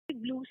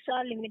Blue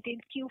Star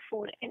Limited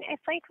Q4 and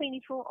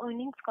FY24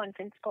 earnings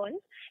conference call.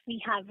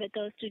 We have with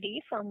us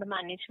today from the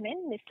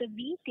management Mr.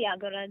 V.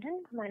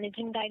 Tyagarajan,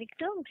 Managing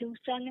Director, Blue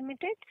Star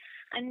Limited,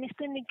 and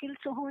Mr. Nikhil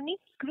Sohoni,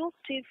 Group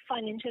Chief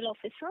Financial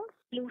Officer,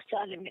 Blue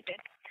Star Limited.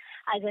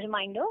 As a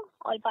reminder,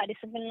 all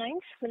participant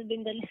lines will be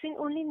in the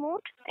listen-only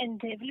mode, and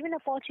there will be an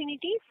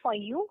opportunity for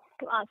you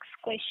to ask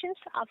questions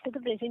after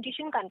the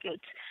presentation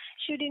concludes.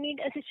 Should you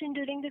need assistance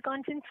during the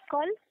conference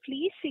call,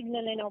 please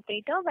signal an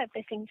operator by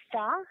pressing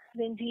star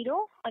then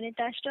 0 on a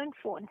touch-tone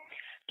phone.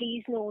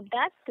 Please note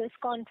that this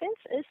conference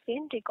is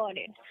being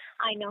recorded.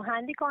 I now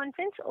hand the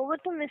conference over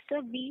to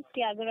Mr. V.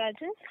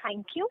 Tyagarajan.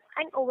 Thank you,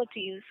 and over to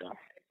you, sir.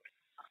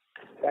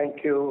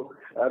 Thank you.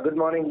 Good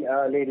morning,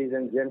 ladies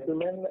and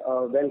gentlemen.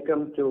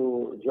 Welcome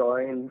to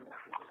join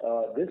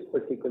this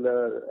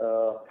particular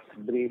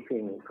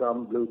briefing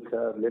from Blue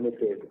Star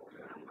Limited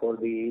for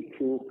the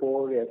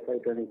Q4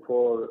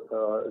 FY24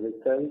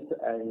 results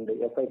and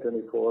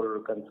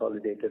FY24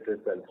 consolidated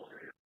results.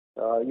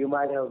 You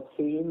might have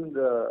seen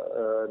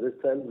the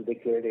results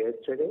declared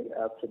yesterday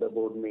after the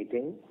board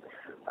meeting,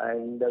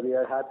 and we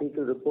are happy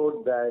to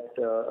report that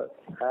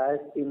as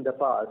in the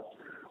past,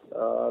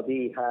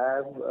 we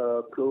have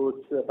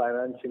closed the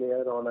financial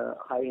year on a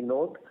high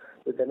note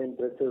with an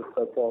impressive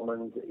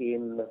performance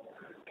in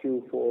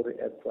Q4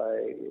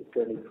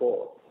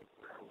 FY24.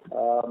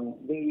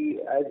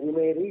 As you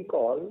may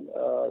recall,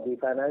 the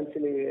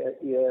financial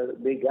year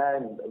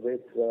began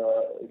with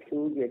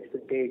huge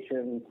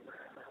expectations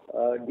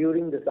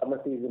during the summer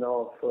season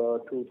of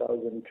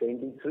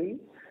 2023.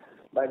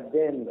 But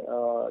then,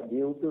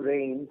 due to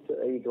rains,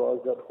 it was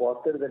a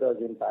quarter that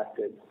was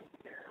impacted.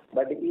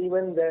 But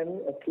even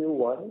then,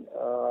 Q1,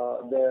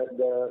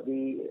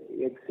 we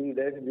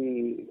exceeded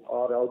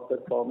or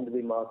outperformed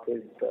the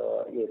market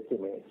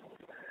estimates.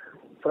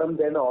 From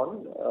then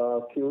on,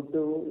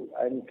 Q2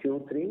 and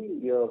Q3,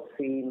 you have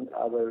seen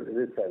our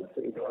results.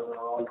 It was an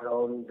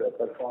all-round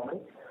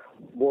performance,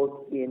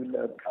 both in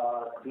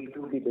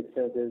B2B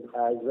businesses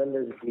as well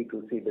as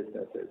B2C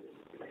businesses.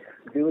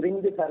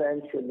 During the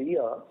financial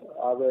year,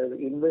 our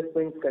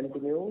investments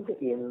continued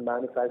in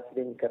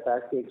manufacturing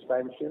capacity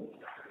expansion,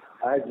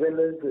 as well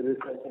as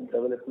research and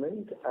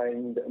development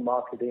and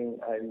marketing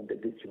and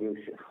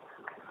distribution.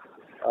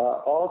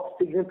 Of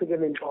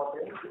significant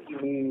importance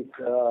is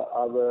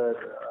our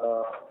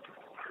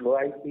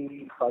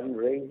YP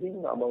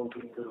fundraising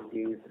amounting to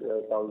rupees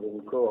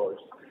 1,000 crores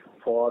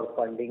for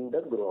funding the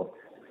growth.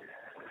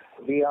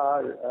 We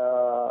are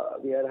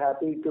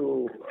happy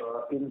to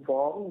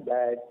inform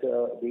that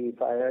the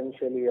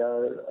financial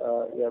year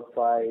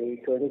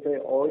FY25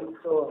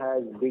 also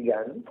has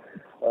begun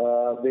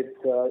with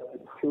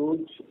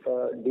huge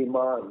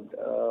demand,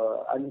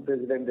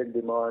 unprecedented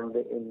demand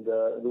in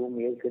the room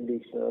air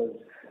conditioners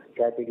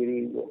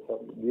category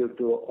due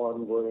to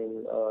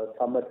ongoing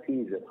summer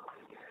season.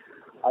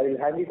 I will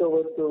hand it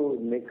over to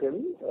Nikhil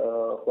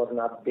for an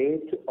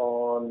update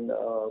on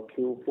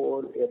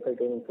Q4,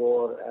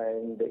 FY24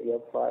 and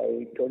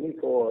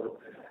FY24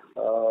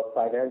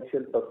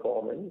 financial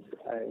performance,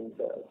 and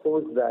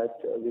post that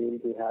we will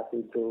be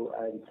happy to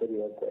answer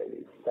your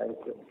queries.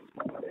 Thank you.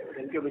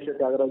 Thank you, Mr.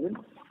 Tyagarajan.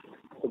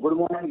 So good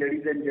morning,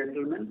 ladies and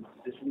gentlemen.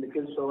 This is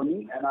Nikhil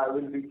Sohoni, and I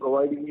will be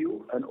providing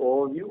you an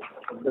overview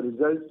of the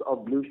results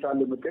of Blue Star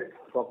Limited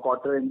for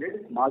quarter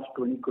ended March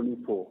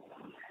 2024.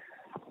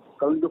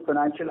 Coming to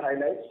financial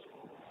highlights,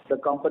 the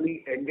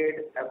company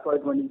ended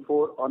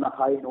FY24 on a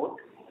high note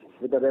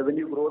with a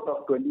revenue growth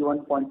of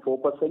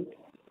 21.4%,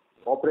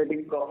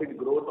 operating profit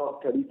growth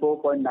of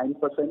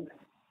 34.9%,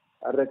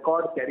 a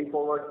record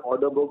carry-forward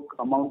order book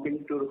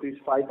amounting to rupees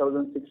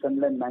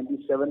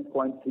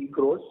 5,697.3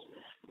 crores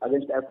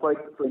against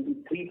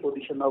FY23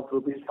 position of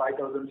rupees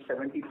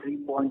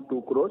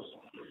 5,073.2 crores,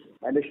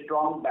 and a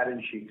strong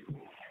balance sheet.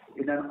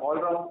 In an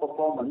all-round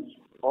performance,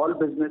 all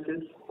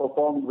businesses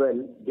performed well,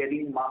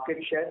 getting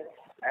market share,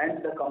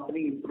 and the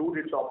company improved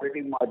its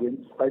operating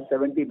margins by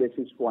 70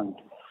 basis points.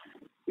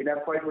 In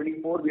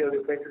FY24, we have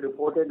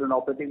reported an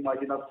operating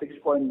margin of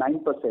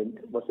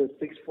 6.9% versus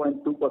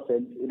 6.2%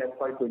 in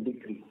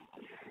FY23.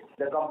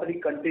 The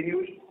company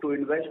continues to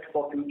invest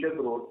for future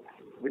growth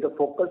with a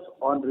focus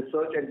on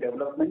research and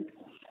development,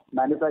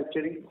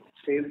 manufacturing,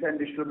 sales and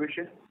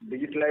distribution,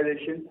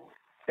 digitalization,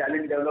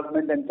 talent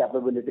development, and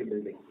capability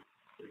building.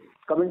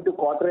 Coming to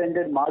quarter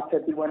ended March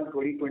 31,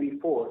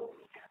 2024,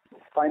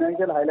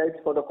 financial highlights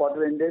for the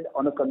quarter ended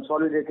on a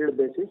consolidated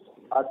basis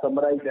are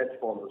summarized as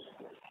follows.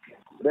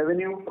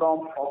 Revenue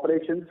from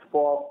operations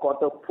for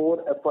quarter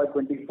 4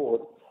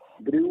 FY24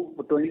 grew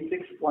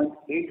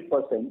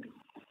 26.8%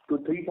 to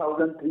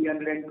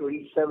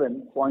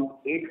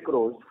 3,327.8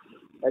 crores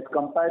as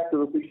compared to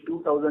rupees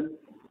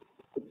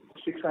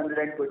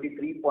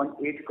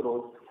 2,623.8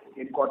 crores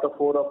in quarter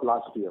 4 of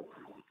last year.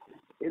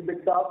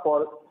 EBITDA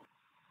for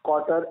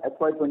quarter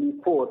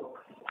FY24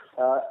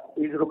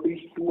 is rupees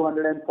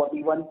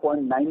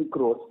 241.9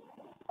 crores,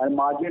 a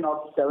margin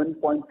of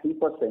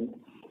 7.3%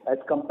 as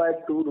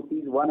compared to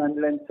rupees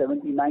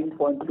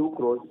 179.2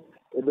 crores,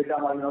 EBITDA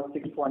margin of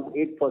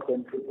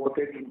 6.8%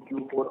 reported in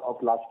Q4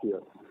 of last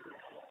year.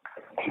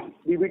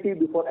 PBT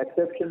before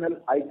exceptional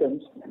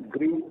items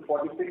grew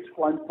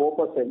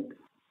 46.4%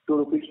 to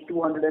rupees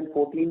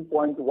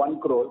 214.1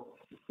 crore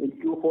in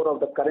Q4 of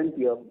the current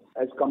year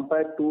as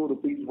compared to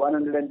rupees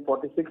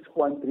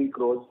 146.3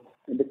 crores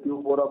in the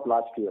Q4 of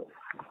last year.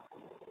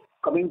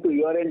 Coming to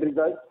year-end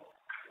results,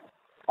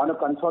 on a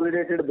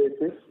consolidated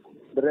basis,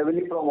 the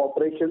revenue from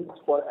operations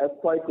for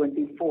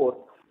FY24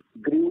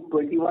 grew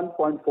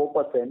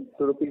 21.4%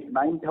 to rupees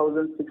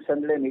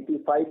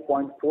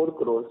 9,685.4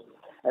 crores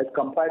as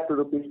compared to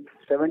rupees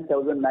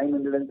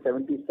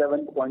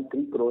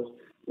 7,977.3 crores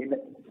in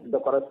the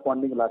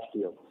corresponding last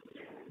year.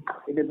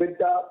 In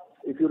EBITDA,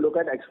 if you look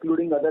at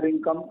excluding other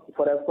income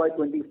for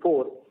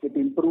FY24, it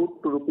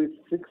improved to rupees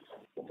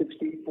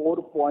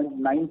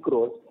 664.9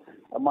 crores,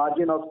 a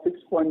margin of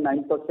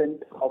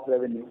 6.9% of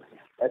revenue,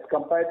 as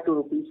compared to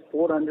rupees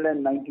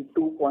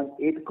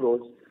 492.8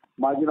 crores,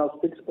 margin of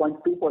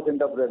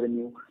 6.2% of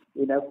revenue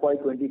in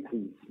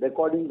FY23,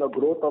 recording a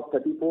growth of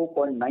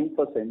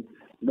 34.9%,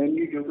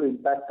 mainly due to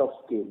impact of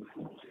scale.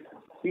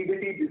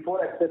 PBT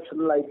before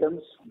exceptional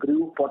items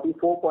grew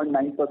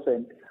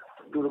 44.9%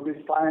 to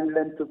rupees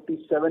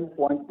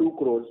 557.2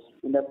 crores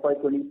in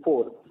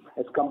FY24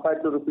 as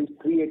compared to rupees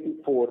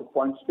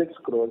 384.6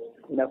 crores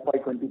in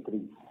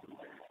FY23.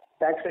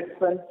 Tax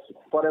expense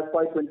for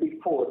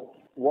FY24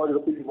 was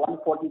rupees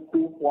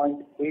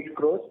 142.8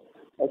 crores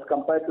as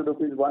compared to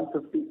rupees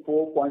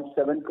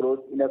 154.7 crores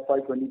in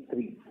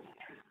FY23.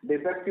 The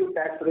effective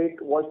tax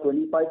rate was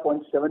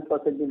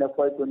 25.7% in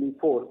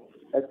FY24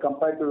 as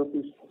compared to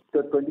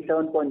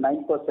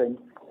 27.9%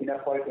 in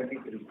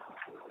FY23.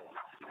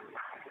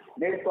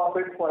 Net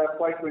profit for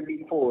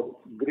FY24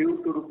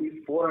 grew to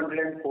rupees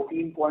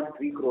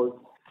 414.3 crores,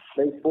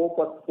 that is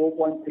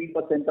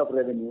 4.3% of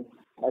revenue,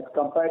 as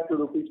compared to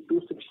rupees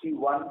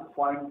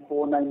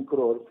 261.49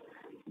 crores,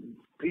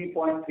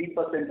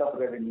 3.3% of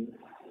revenue,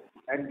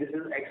 and this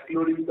is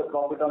excluding the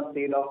profit on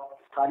sale of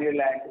Thane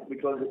land,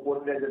 which was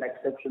reported as an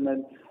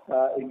exceptional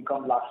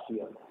income last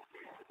year.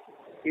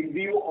 In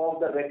view of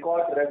the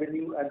record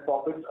revenue and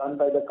profits earned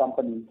by the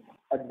company,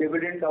 a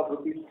dividend of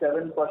rupees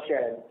 7 per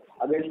share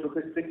against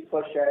rupees 6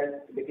 per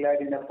share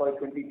declared in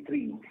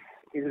FY23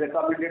 is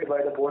recommended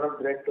by the board of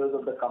directors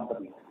of the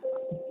company.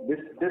 This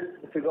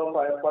figure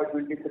for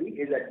FY23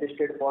 is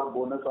adjusted for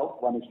bonus of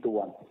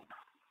 1:1.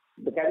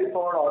 The carry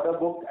forward order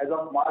book as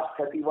of March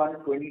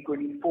 31,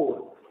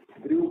 2024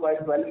 grew by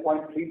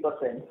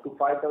 12.3% to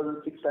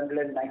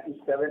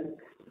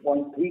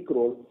 5,697.3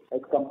 crores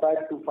as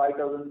compared to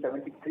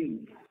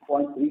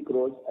 5,073.3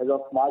 crores as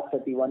of March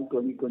 31,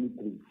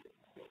 2023.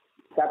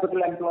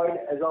 Capital employed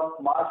as of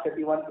March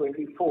 31,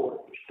 2024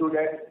 stood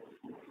at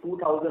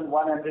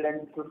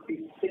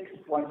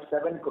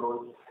 2,156.7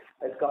 crores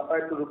as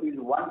compared to rupees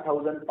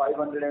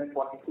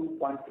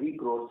 1,542.3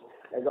 crores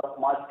as of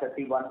March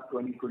 31,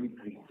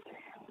 2023,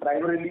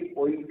 primarily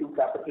owing to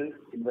capital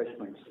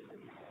investments.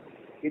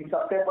 In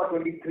September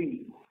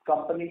 23,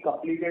 company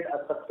completed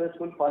a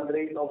successful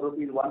fundraise of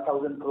rupees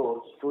 1,000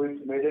 crores through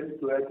its maiden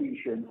QIP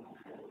issuance,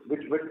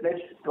 which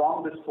witnessed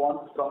strong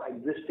response from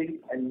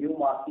existing and new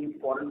marquee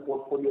foreign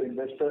portfolio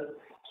investors,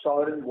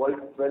 sovereign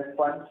wealth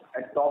funds,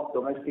 and top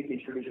domestic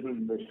institutional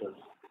investors.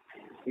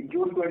 In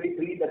June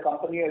 23, the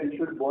company had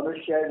issued bonus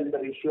shares in the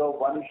ratio of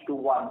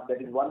 1:1, that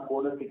is one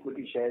bonus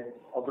equity share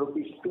of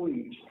rupees 2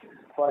 each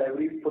for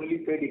every fully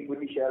paid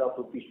equity share of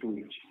rupees 2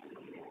 each.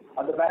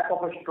 On the back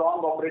of a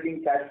strong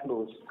operating cash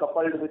flows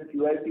coupled with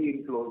QIP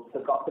inflows, the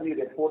company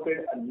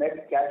reported a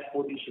net cash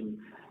position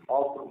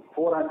of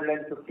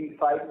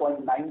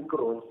 455.9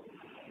 crores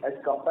as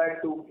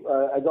compared to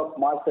as of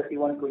March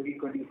 31,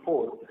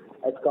 2024,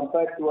 as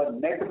compared to a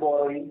net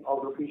borrowing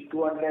of rupees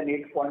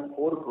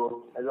 208.4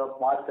 crores as of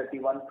March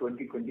 31,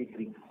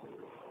 2023.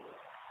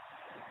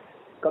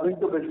 Coming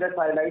to business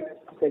highlights,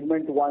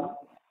 segment 1,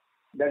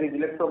 that is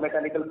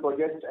electromechanical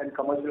projects and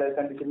commercial air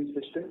conditioning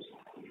systems.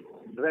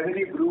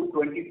 Revenue grew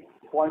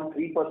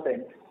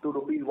 20.3% to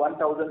rupees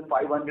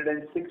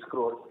 1,506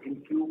 crores in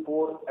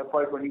Q4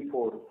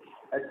 FY24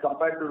 as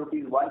compared to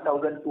rupees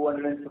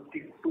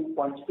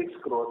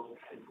 1,252.6 crores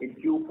in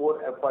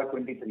Q4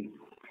 FY23.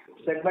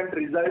 Segment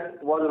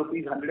result was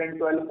rupees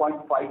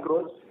 112.5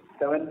 crores,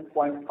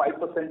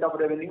 7.5% of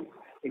revenue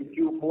in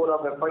Q4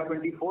 of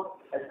FY24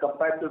 as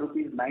compared to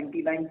rupees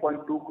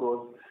 99.2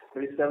 crores,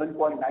 that is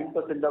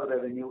 7.9% of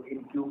revenue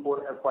in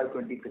Q4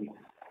 FY23.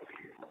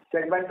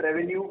 Segment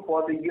revenue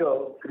for the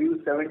year grew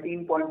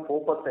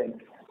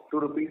 17.4% to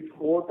rupees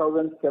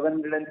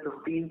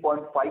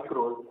 4,715.5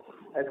 crores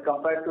as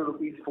compared to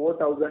rupees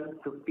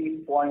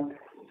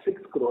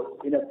 4,015.6 crores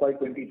in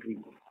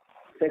FY23.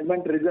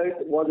 Segment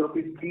result was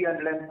rupees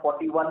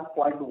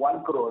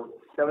 341.1 crores,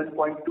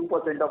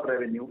 7.2% of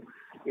revenue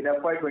in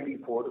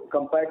FY24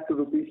 compared to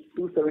rupees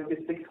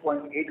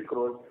 276.8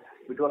 crores,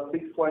 which was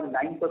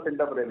 6.9%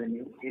 of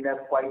revenue in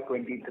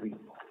FY23.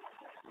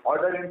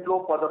 Order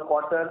inflow for the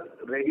quarter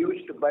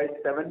reduced by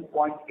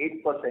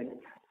 7.8%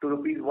 to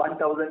rupees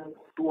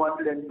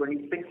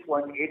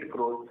 1,226.8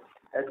 crores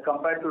as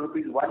compared to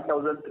rupees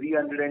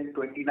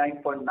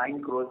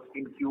 1,329.9 crores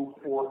in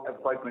Q4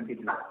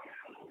 FY23.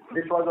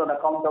 This was on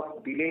account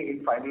of delay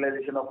in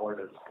finalization of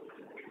orders.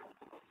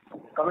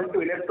 Coming to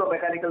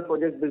electromechanical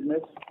projects business,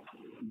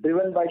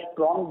 driven by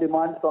strong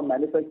demand from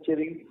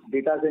manufacturing,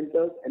 data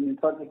centers and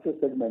infrastructure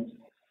segments,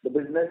 the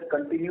business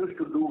continues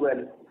to do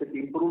well with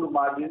improved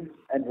margins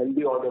and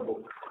healthy order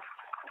book.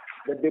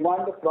 The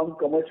demand from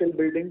commercial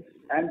buildings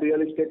and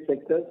real estate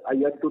sectors are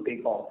yet to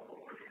take off.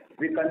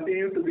 We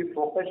continue to be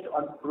focused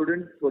on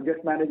prudent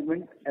project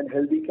management and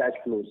healthy cash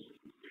flows.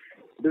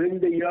 During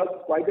the year,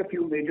 quite a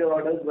few major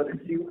orders were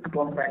received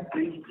from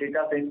factories,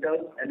 data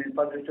centers and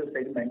infrastructure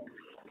segment,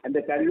 and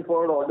the carry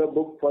forward order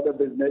book for the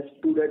business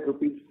stood at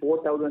rupees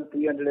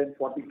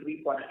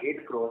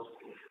 4,343.8 crores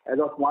as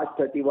of March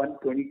 31,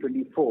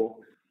 2024,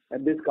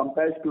 and this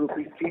compares to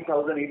rupees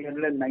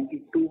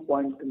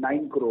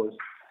 3,892.9 crores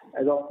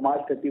as of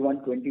March 31,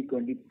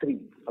 2023,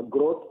 a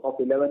growth of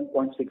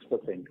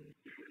 11.6%.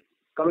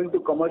 Coming to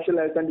commercial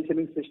air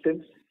conditioning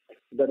systems,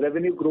 the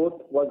revenue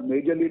growth was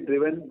majorly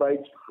driven by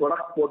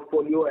product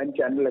portfolio and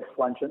channel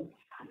expansion.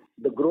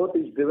 The growth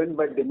is driven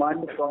by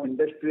demand from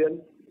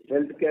industrial,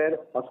 healthcare,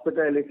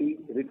 hospitality,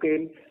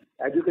 retail,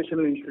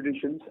 educational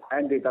institutions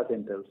and data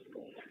centers.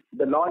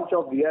 The launch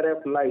of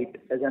VRF Lite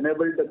has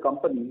enabled the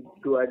company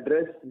to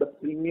address the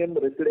premium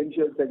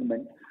residential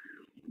segment.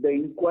 The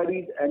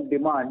inquiries and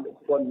demand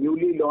for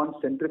newly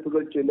launched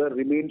centrifugal chiller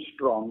remains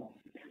strong,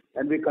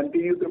 and we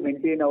continue to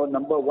maintain our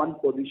number one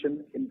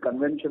position in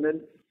conventional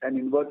and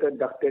inverter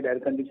ducted air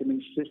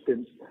conditioning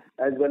systems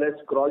as well as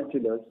scroll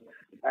chillers,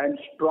 and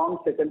strong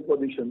second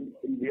position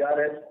in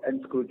VRF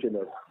and screw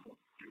chillers.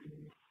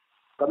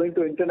 Coming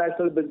to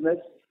international business,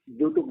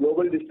 due to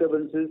global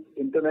disturbances,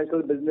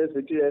 international business,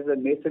 which is at a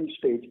nascent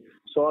stage,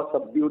 saw a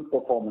subdued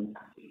performance.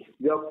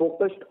 We are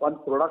focused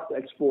on product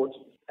exports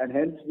and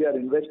hence we are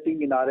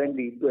investing in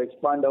R&D to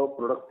expand our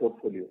product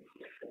portfolio.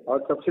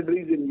 Our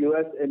subsidiaries in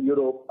US and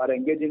Europe are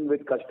engaging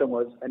with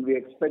customers and we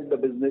expect the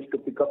business to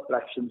pick up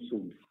traction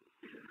soon.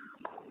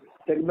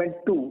 Segment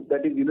 2,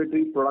 that is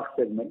unitary product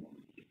segment.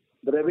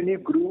 The revenue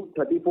grew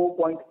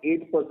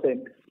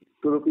 34.8%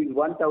 to rupees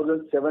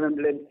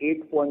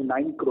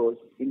 1,708.9 crores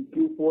in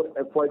Q4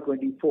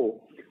 FY24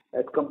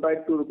 as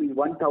compared to rupees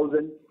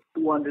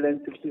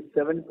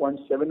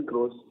 1,267.7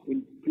 crores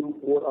in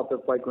Q4 of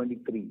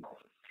FY23.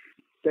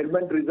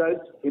 Segment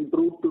results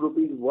improved to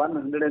rupees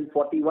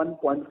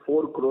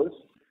 141.4 crores,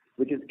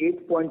 which is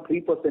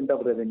 8.3%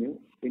 of revenue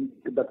in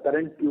the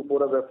current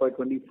Q4 of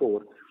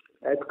FY24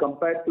 as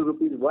compared to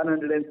rupees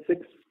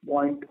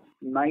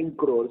 106.9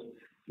 crores,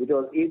 which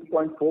was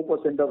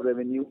 8.4% of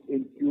revenue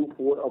in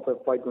Q4 of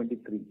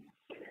FY23.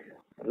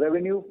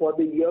 Revenue for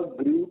the year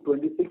grew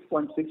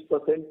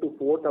 26.6% to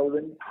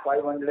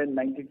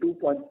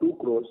 4,592.2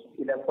 crores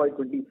in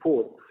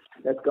FY24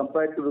 as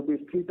compared to rupees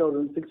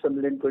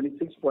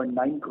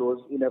 3,626.9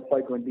 crores in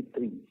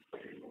FY23.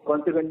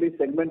 Consequently,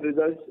 segment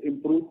results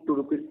improved to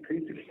rupees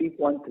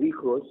 360.3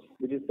 crores,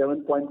 which is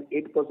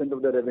 7.8%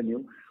 of the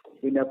revenue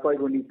in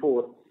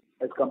FY24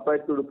 as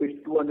compared to rupees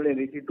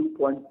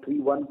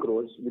 282.31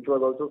 crores, which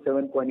was also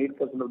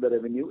 7.8% of the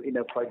revenue in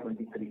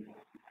FY23.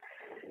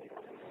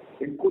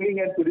 In cooling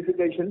and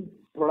purification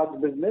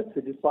products business,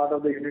 which is part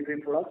of the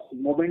unitary products,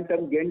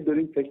 momentum gained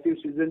during festive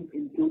season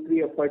in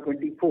Q3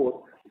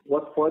 FY24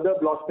 was further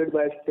boosted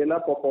by a stellar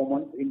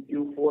performance in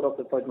Q4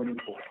 of FY24.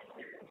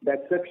 The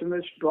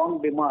exceptional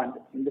strong demand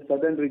in the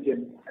southern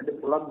region and the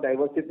product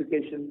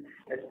diversification,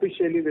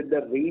 especially with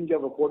the range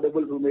of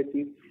affordable room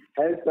ACs,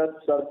 helped us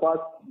surpass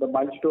the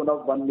milestone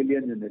of 1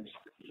 million units.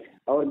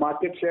 Our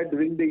market share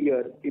during the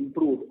year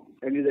improved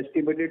and is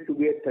estimated to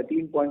be at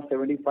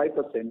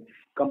 13.75%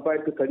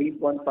 compared to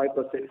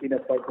 13.5% in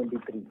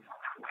FY23.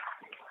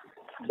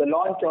 The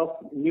launch of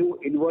new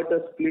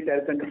inverter split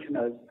air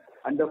conditioners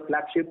under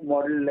flagship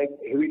model like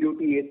heavy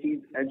duty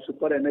ACs and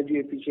super energy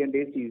efficient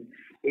ACs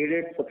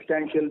aided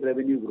substantial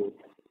revenue growth.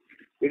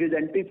 It is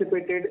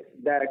anticipated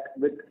that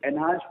with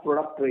enhanced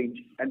product range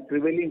and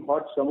prevailing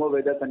hot summer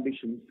weather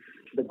conditions,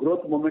 the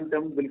growth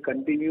momentum will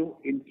continue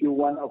in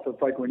Q1 of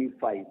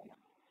FY25.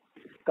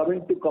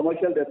 Coming to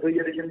commercial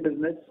refrigeration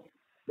business,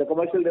 the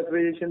commercial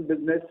refrigeration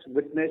business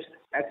witnessed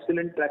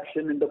excellent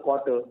traction in the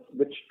quarter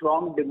with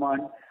strong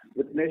demand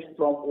witnessed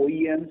from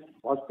OEMs,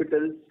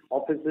 hospitals,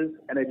 offices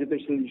and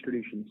educational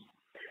institutions.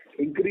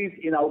 Increase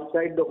in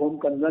outside the home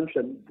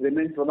consumption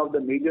remains one of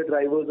the major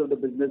drivers of the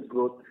business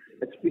growth,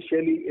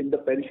 especially in the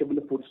perishable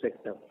food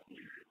sector.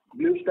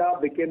 Blue Star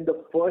became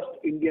the first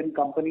Indian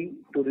company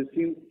to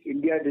receive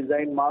India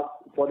Design Mark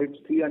for its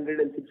 300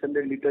 and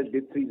 600 liters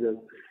deep freezers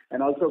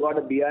and also got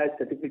a BIS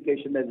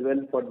certification as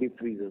well for deep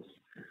freezers.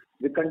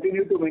 We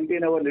continue to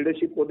maintain our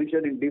leadership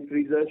position in deep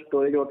freezers,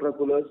 storage water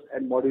coolers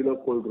and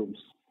modular cold rooms.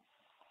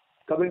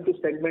 Coming to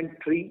segment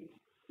 3,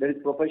 that is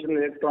professional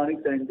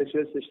electronics and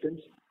industrial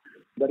systems.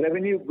 The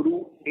revenue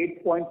grew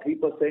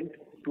 8.3%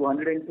 to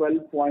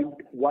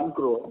 112.1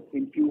 crore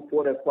in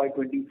Q4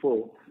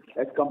 FY24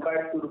 as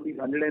compared to rupees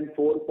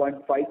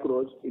 104.5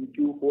 crores in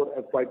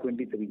Q4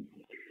 FY23.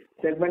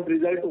 Segment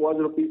result was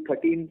rupees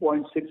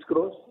 13.6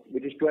 crores,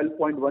 which is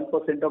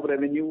 12.1% of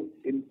revenue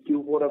in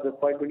Q4 of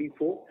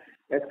FY24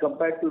 as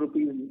compared to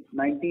rupees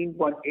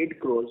 19.8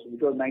 crores,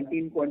 which was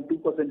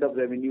 19.2% of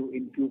revenue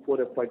in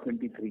Q4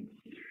 FY23.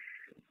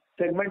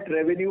 Segment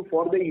revenue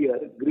for the year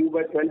grew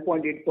by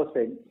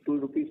 12.8% to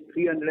rupees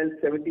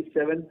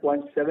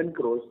 377.7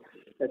 crores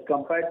as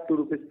compared to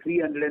rupees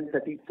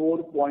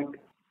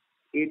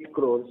 334.8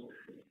 crores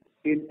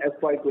in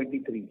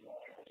FY23.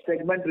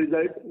 Segment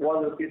result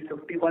was rupees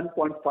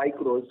 51.5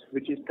 crores,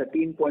 which is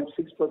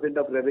 13.6%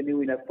 of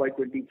revenue in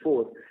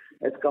FY24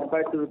 as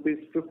compared to rupees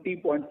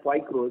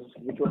 50.5 crores,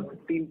 which was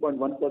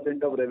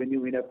 15.1% of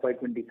revenue in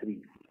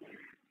FY23.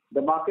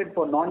 The market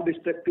for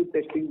non-destructive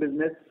testing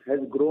business has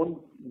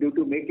grown due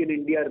to Make in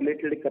India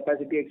related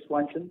capacity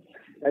expansion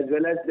as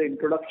well as the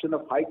introduction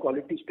of high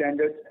quality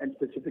standards and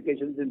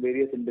specifications in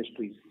various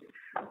industries.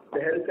 The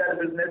healthcare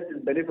business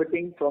is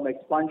benefiting from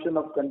expansion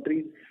of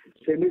country's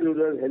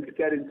semi-rural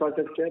healthcare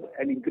infrastructure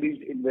and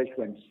increased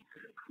investments.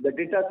 The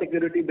data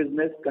security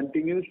business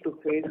continues to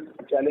face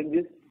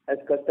challenges as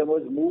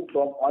customers move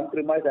from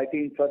on-premise IT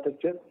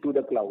infrastructure to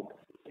the cloud.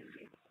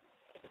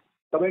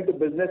 Coming to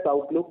business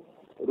outlook,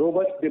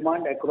 robust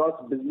demand across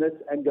business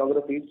and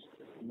geographies,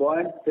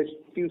 buoyant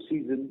festive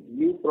season,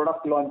 new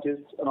product launches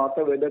and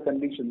hotter weather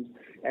conditions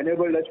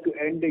enabled us to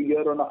end the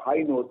year on a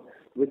high note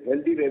with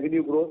healthy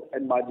revenue growth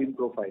and margin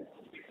profile.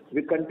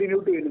 We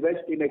continue to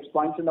invest in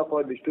expansion of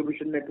our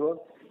distribution network,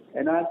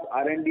 enhance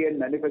R&D and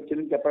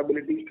manufacturing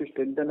capabilities to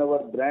strengthen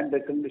our brand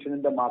recognition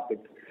in the market.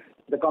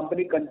 The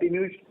company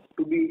continues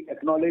to be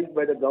acknowledged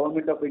by the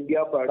Government of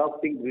India for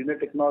adopting greener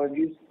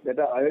technologies that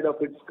are ahead of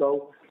its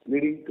curve,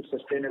 leading to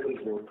sustainable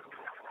growth.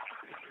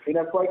 In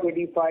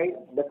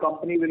FY25, the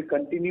company will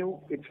continue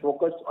its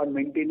focus on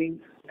maintaining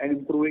and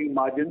improving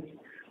margins,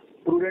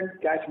 prudent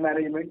cash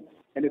management,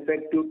 and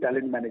effective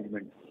talent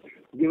management.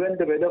 Given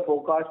the weather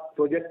forecast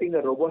projecting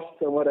a robust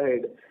summer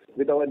ahead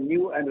with our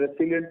new and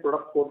resilient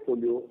product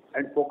portfolio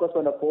and focus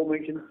on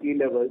aforementioned key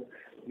levels,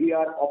 we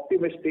are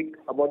optimistic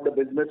about the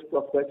business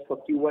prospects for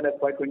Q1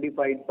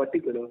 FY25 in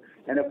particular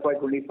and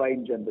FY25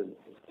 in general.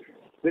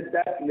 With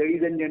that,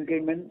 ladies and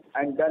gentlemen,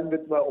 I am done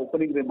with my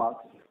opening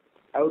remarks.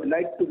 I would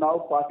like to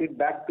now pass it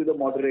back to the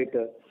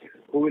moderator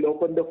who will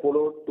open the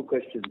floor to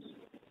questions.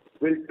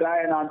 We'll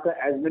try and answer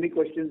as many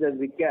questions as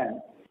we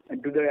can,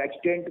 and to the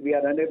extent we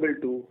are unable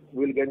to,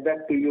 we'll get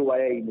back to you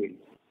via email.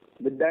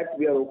 With that,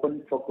 we are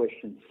open for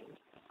questions.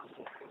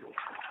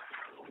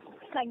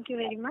 Thank you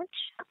very much.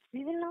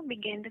 We will now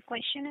begin the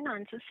question and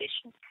answer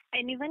session.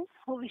 Anyone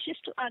who wishes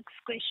to ask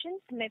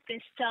questions may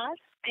press star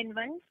and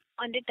 1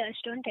 on the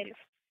touchtone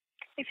telephone.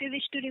 If you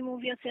wish to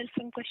remove yourself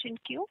from question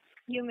queue,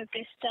 you may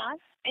press star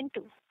and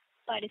 2.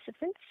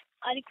 Participants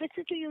are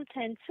requested to use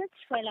handsets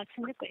while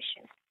asking the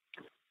question.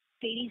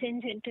 Ladies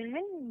and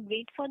gentlemen,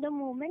 wait for the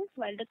moment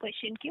while the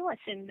question queue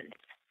assembles.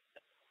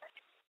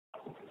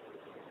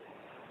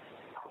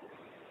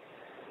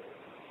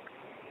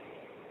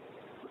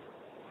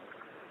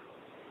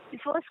 The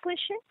first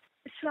question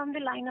is from the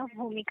line of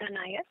Bhumika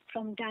Nair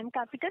from DAM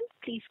Capital.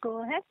 Please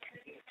go ahead.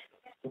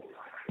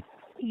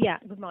 Yeah,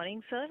 good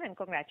morning, sir, and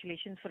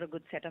congratulations for a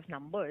good set of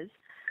numbers.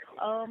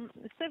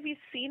 Sir, we've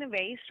seen a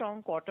very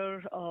strong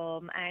quarter,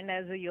 and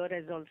as a year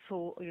as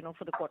also,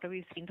 for the quarter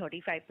we've seen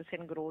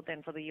 35% growth,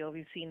 and for the year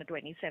we've seen a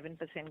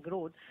 27%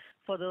 growth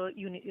for the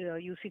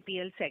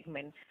UCPL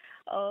segment.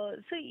 So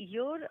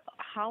here,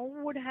 how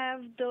would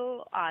have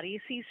the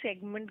RAC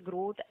segment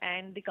growth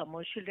and the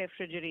commercial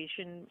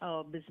refrigeration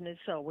business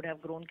would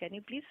have grown? Can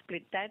you please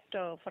split that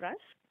for us?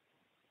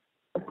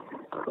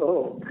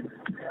 Oh,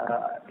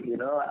 I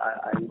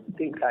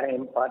think I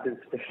am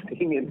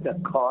participating in the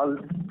call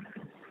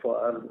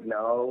for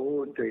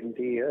now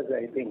 20 years,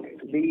 I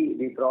think.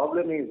 The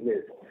problem is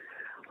this.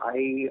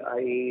 I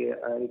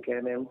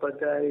can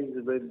empathize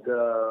with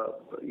the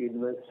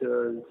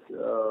investors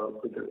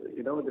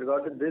with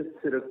regard to this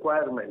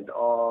requirement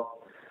of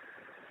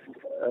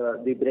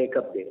the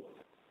breakup day.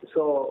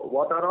 So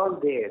what are all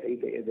there?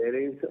 There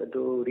is,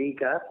 to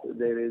recap,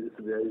 there is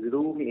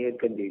room air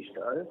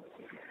conditioner,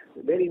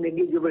 very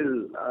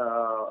negligible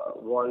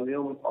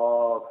volume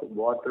of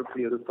water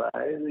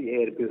purifiers,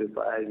 air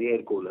purifiers,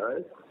 air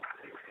coolers.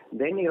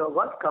 Then you have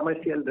got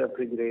commercial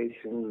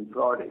refrigeration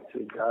products,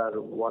 which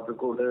are water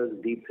coolers,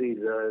 deep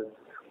freezers,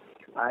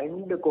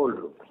 and the cold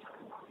rooms.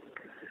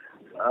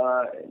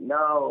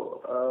 Now,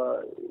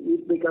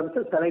 it becomes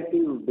a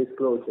selective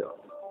disclosure.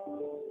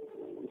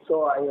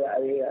 So I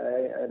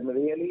am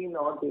really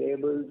not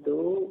able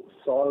to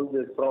solve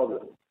this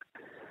problem.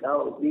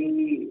 Now,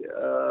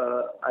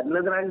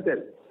 another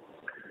answer,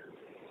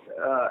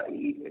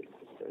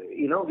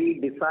 we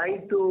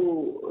decide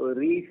to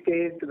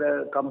restate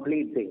the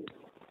complete thing.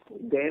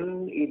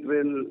 Then it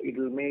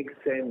will make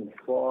sense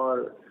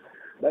for.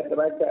 But if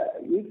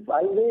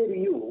I were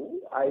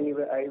you, I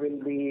will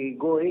be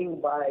going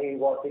by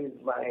what is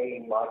my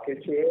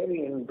market share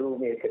in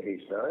room air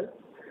conditioners.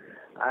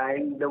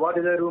 And what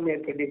is the room air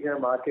conditioner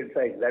market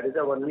size? That is the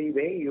only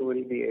way you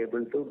will be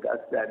able to guess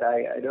that.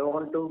 I don't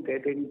want to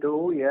get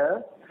into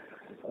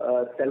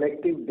a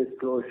selective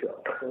disclosure.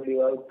 So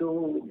you have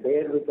to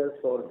bear with us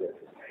for this.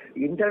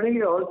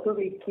 Internally also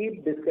we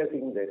keep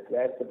discussing this,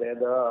 that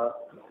whether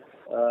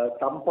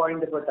some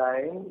point of a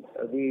time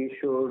we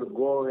should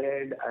go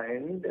ahead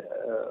and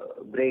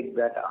break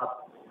that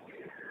up.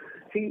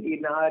 See,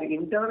 in our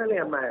internal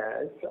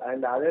MIS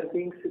and other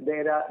things,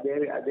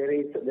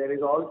 there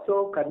is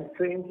also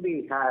constraints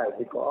we have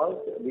because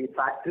the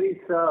factories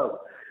serve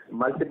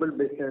multiple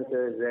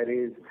businesses. There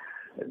is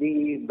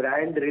the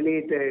brand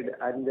related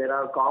and there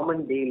are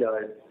common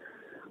dealers.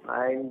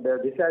 And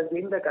this has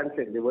been the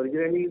concept.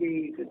 Originally,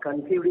 we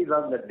conceived it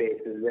on that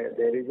basis.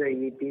 There is a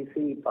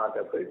EPC part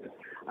of it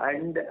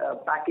and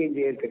package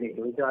air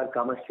conditioning, which are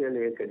commercial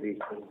air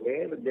conditioning.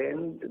 Where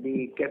then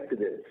we kept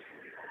this.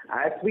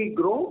 As we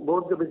grow,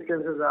 both the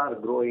businesses are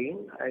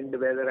growing, and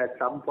whether at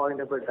some point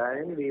of a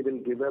time we will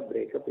give a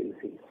breakup, we'll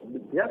see.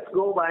 Just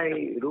go by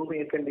room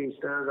air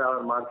conditioners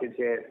or market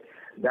share.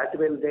 That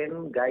will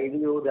then guide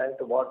you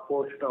that what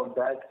portion of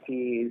that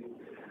is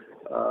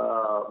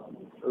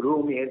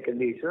room air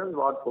conditioners,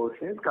 what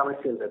portion is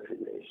commercial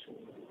refrigeration.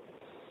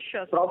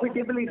 Sure.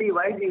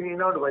 Profitability-wise, you need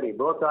not worry.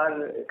 Both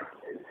are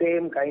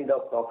same kind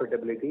of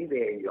profitability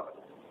they enjoy.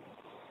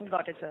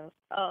 Got it, sir.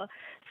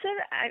 Sir,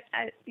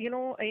 as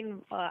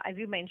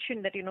you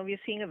mentioned that, we're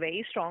seeing a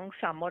very strong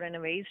summer and a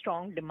very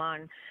strong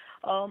demand.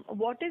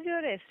 What is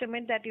your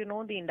estimate that,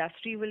 the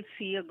industry will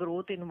see a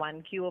growth in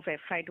 1Q of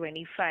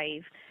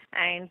FY25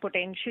 and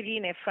potentially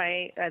in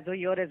FY as a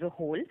year as a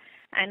whole?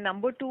 And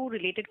number two,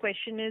 related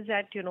question is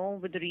that,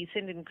 with the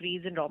recent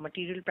increase in raw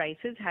material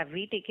prices, have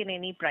we taken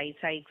any price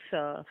hikes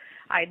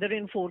either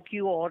in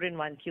 4Q or in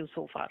 1Q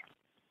so far?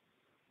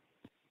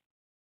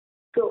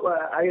 So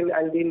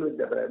I'll deal with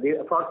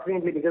that.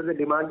 Fortunately, because the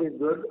demand is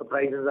good,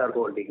 prices are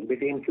holding.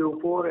 Between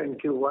Q4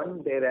 and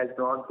Q1, there has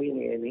not been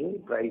any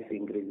price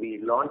increase. We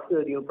launched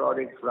the new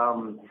products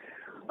from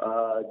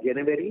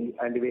January,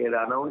 and we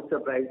announced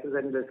the prices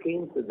and the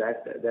schemes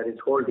that is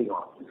holding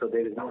on. So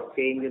there is no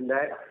change in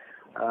that.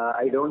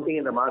 I don't think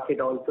in the market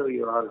also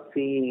you are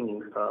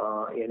seeing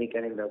any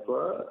kind of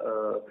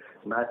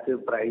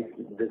massive price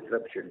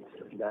disruptions.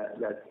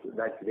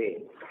 That's there.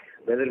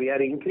 Whether we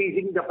are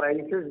increasing the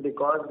prices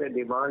because the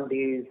demand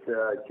is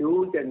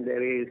huge and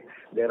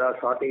there are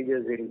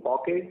shortages in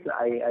pockets,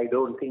 I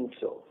don't think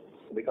so,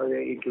 because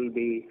it will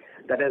be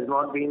that has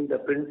not been the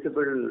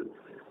principal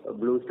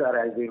Blue Star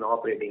has been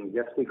operating.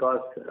 Just because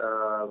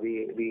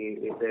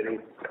if there is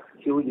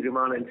huge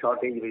demand and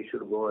shortage, we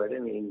should go ahead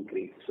and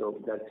increase.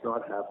 So that's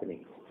not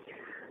happening.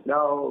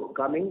 Now,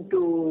 coming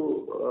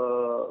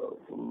to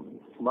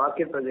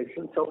market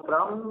projection. So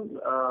from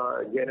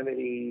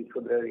January,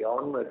 February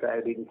onwards, I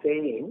have been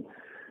saying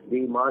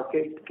the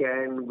market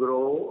can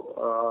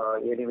grow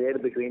anywhere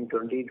between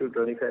 20 to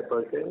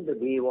 25%.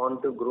 We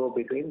want to grow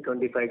between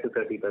 25 to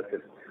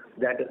 30%.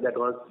 That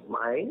was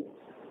my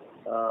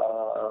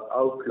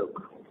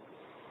outlook.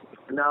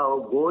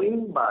 Now,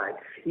 going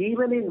back,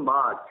 even in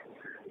March,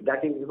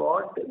 that is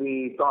what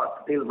we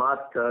thought till March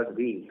 3rd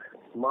week.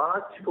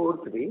 March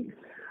 4th week,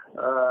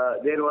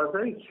 there was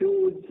a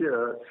huge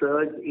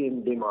surge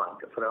in demand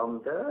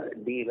from the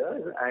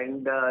dealers,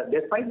 and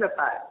despite the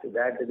fact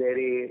that there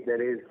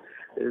is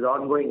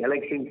ongoing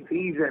election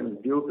season,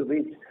 due to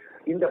which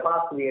in the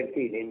past we have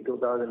seen in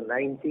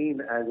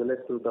 2019 as well as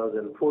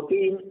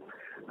 2014,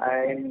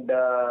 and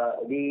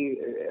we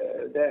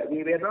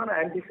were not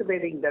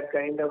anticipating that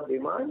kind of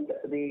demand.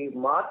 The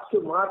March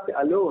to March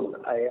alone,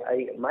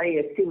 my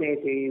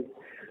estimate is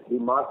the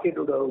market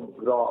would have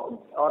grown,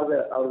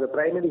 or the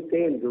primary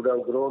sales would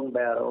have grown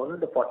by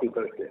around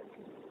 40%.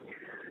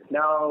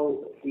 Now,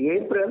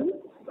 April,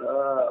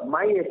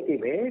 my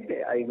estimate,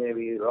 I may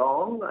be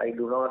wrong, I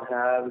do not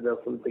have the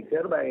full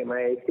picture, but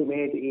my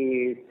estimate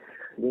is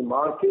the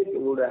market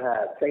would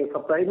have, say, for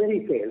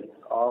primary sales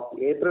of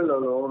April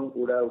alone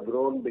would have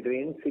grown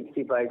between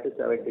 65 to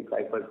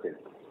 75%.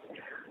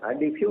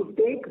 And if you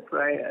take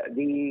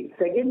the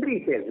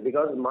secondary sales,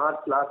 because March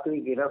last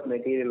week enough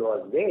material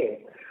was there,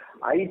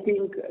 I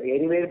think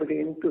anywhere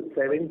between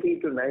 70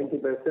 to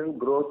 90%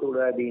 growth would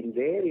have been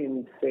there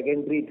in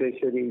secondary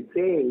tertiary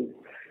sales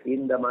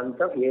in the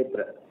month of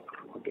April.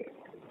 Okay.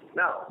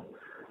 Now,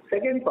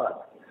 second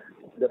part,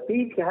 the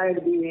peak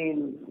had been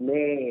in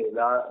May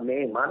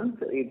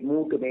month. It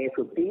moved to May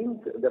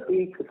 15th. The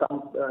peak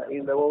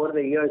over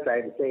the years,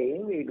 I'm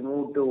saying, it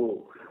moved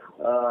to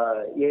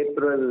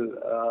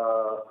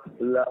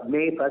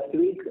May first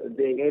week,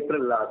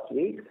 April last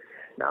week.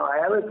 Now, I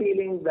have a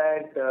feeling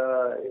that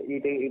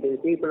it is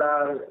people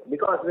are,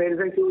 because there is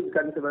a huge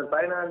consumer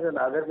finance and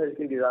other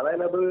facilities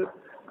available,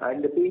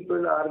 and the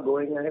people are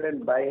going ahead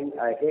and buying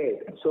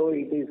ahead. So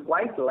it is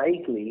quite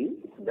likely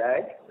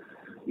that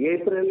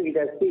April it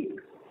has peaked.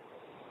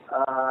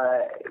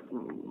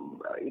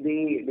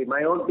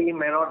 My own team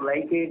may not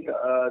like it,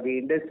 the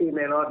industry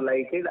may not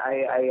like it.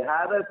 I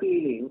have a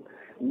feeling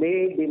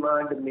May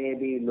demand may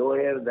be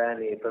lower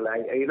than April.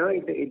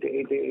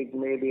 It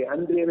may be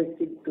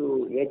unrealistic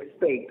to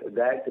expect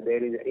that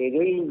there is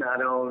again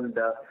around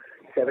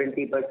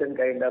 70%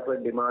 kind of a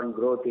demand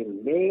growth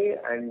in May,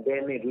 and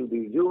then it will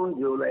be June,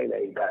 July,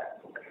 like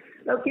that.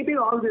 Now, keeping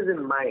all this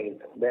in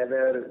mind,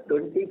 whether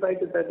 25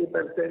 to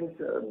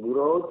 30%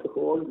 growth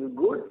holds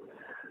good,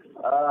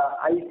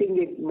 I think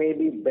it may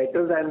be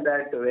better than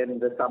that when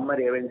the summer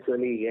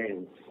eventually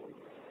ends.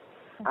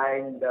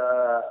 And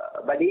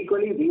but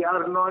equally, we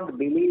are not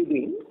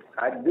believing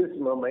at this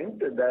moment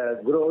the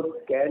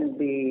growth can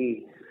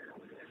be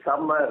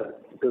summer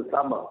to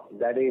summer.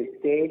 That is,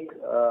 take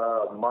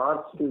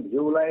March to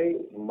July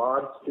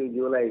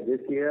this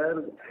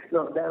year.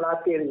 No, the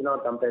last year is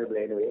not comparable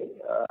anyway.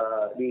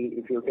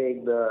 If you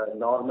take the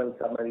normal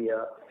summer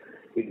year,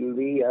 it will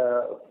be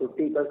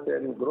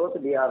 50% growth.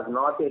 We are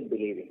not yet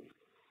believing.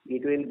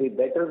 It will be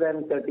better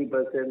than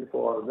 30%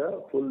 for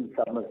the full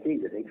summer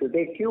season. If you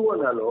take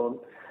Q1 alone,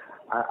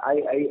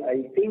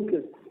 I think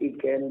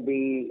it can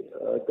be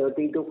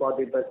 30 to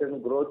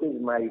 40% growth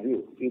is my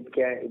view.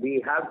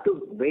 We have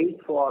to wait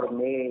for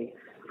May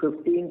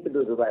 15th to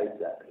revise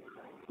that.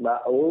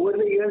 But over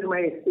the years, my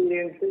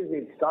experience is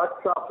it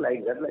starts off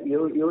like that.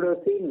 You would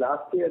have seen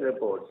last year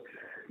reports.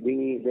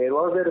 There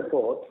was a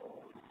report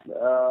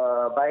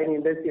by an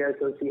industry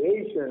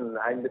association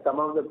and some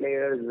of the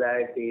players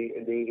that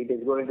it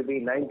is going to be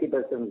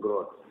 90%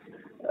 growth.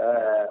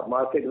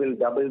 Market will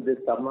double this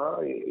summer.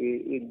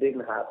 It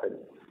didn't happen.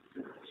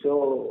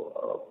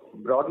 So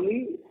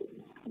broadly,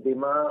 the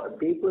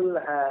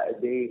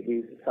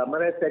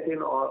summer has set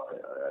in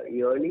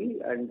early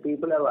and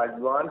people have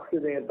advanced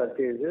their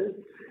purchases.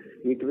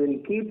 It will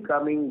keep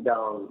coming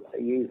down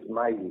is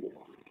my view.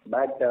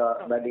 But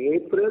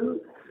April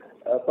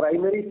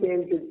primary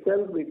sales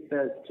itself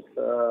witnessed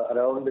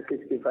around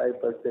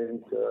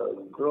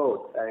 65%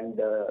 growth,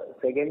 and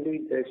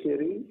secondary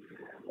tertiary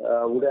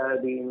would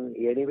have been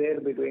anywhere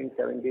between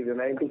 70 to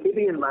 90.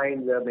 Keeping in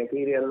mind the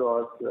material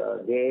was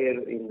there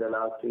in the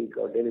last week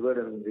or delivered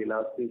in the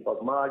last week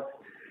of March,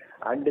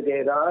 and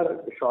there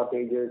are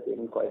shortages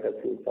in quite a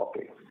few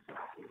pockets.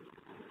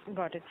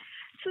 Got it.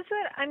 So,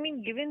 sir, I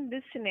mean, given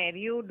this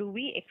scenario, do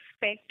we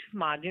expect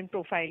margin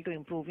profile to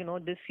improve?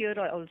 This year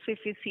also,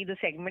 if you see the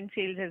segment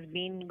sales has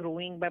been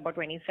growing by about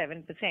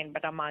 27%,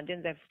 but our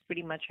margins have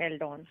pretty much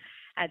held on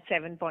at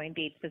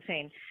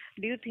 7.8%.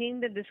 Do you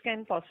think that this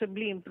can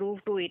possibly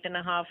improve to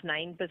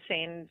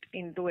 8.5%-9%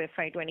 into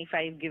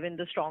FY25, given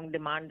the strong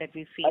demand that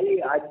we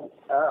see?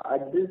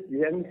 At this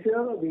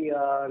juncture, we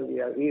have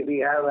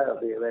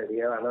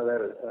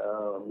another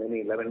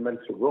many 11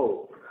 months to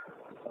go.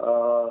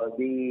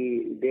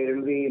 There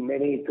will be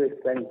many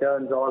twists and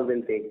turns. All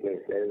will take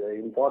place. The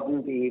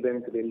important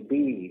event will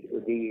be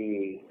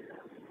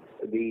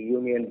the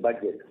union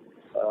budget.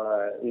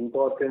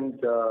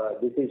 Important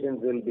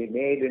decisions will be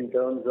made in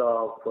terms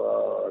of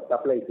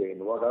supply chain.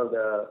 What are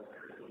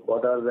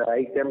the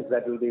items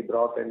that will be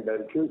brought under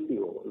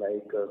QCO?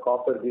 Like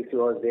copper, this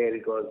was there.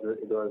 It was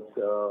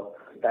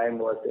time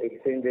was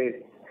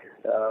extended.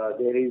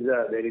 There is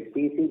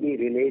PCB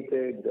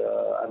related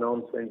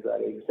announcements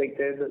are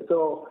expected.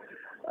 So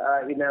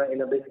in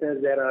a business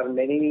there are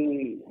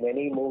many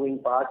moving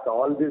parts.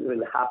 All this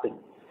will happen.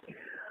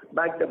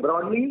 But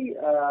broadly, we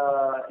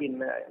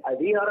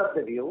are of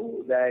the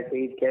view that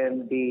it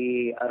can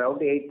be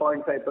around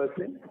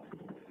 8.5%.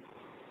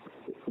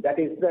 That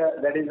is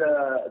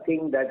a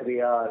thing that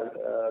we are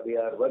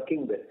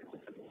working with.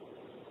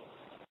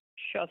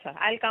 Sure, sir.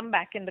 I'll come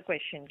back in the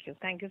question queue.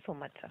 Thank you so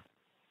much, sir.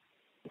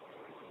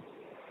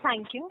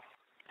 Thank you.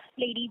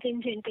 Ladies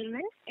and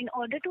gentlemen, in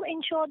order to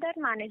ensure that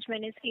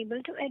management is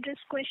able to address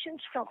questions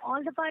from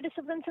all the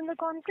participants in the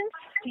conference,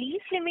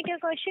 please limit your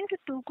question to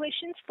 2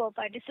 questions per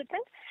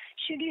participant.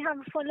 Should you have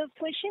a follow-up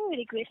question,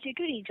 we request you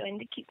to rejoin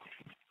the queue.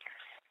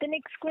 The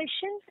next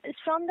question is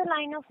from the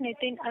line of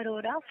Nitin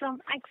Arora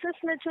from Axis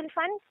Mutual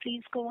Fund.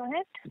 Please go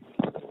ahead.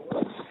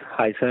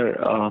 Hi, sir.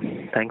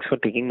 Thanks for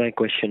taking my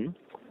question.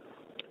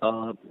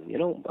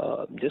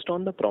 Just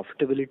on the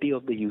profitability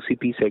of the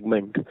UCP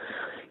segment,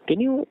 can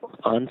you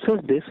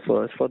answer this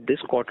first? For this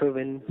quarter,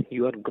 when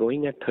you are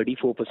growing at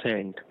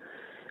 34%,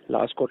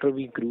 last quarter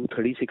we grew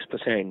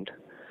 36%.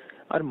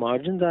 Our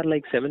margins are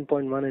like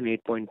 7.1 and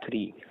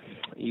 8.3.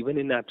 Even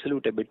in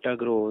absolute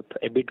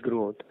EBIT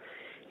growth,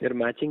 you're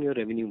matching your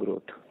revenue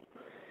growth.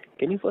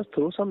 Can you first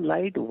throw some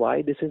light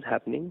why this is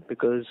happening?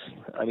 Because,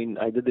 I mean,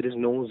 either there is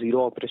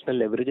zero operational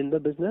leverage in the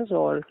business,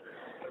 or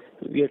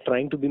we are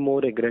trying to be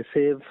more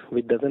aggressive,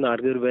 which doesn't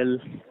argue well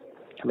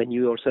when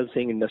you yourself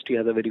saying industry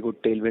has a very good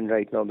tailwind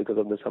right now because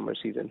of the summer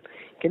season.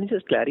 Can you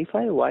just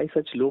clarify why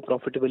such low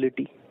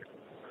profitability?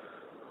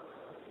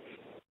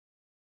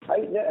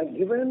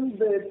 Given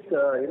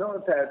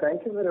that,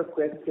 thank you for your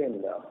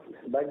question.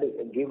 But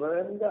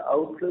given the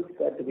outlook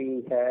that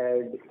we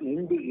had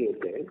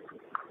indicated,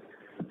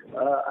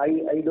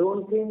 I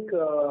don't think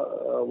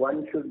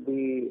one should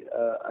be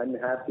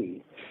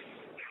unhappy.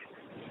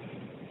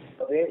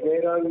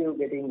 Where are you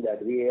getting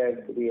that? We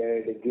had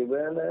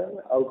given an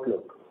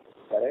outlook,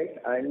 correct?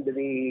 And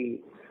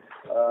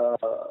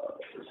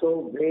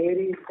so where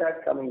is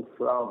that coming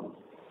from?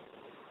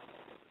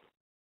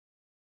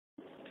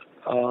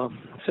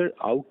 Sir,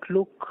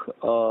 outlook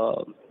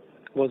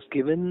was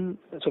given.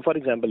 So, for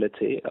example, let's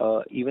say,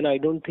 even I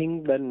don't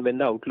think when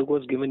the outlook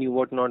was given, you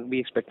would not be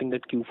expecting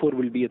that Q4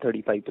 will be a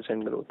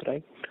 35% growth,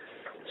 right?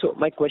 So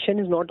my question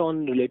is not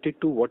on related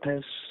to what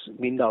has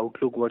been the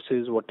outlook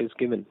versus what is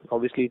given.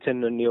 Obviously, it's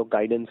in your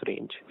guidance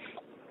range.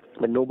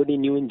 But nobody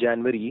knew in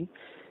January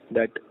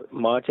that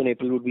March and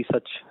April would be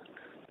such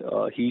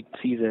heat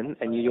season,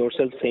 and you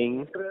yourself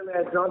saying... April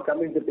has not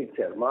come into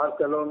picture. March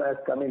alone has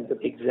come into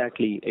picture.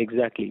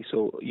 Exactly.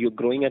 So you're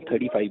growing at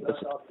 35%.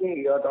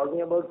 You are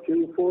talking about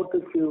Q4 to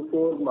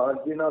Q4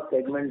 margin of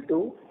segment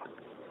 2?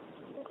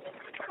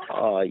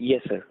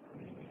 Yes, sir.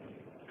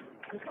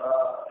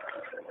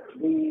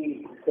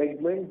 The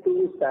segment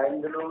 2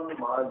 standalone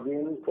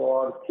margin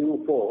for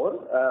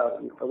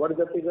Q4, what is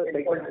the figure?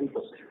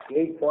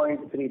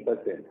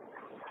 8.3%.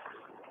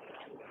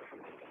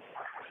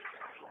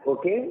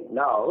 Okay,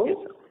 now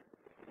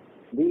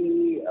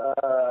you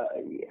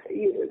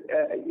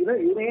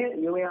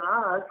may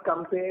ask,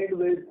 compared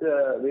with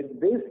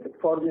this,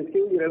 for the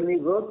huge revenue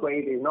growth, why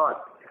it is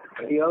not.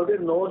 You have to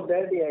note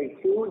that the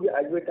huge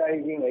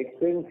advertising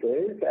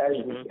expenses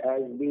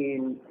has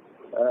been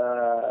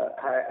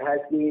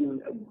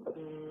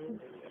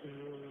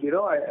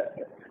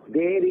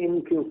there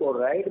in Q4,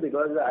 right?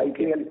 Because the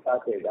IPL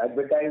started,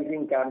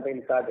 advertising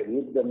campaign started.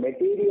 If the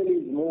material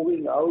is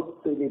moving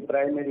out to the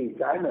primary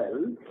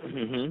channel,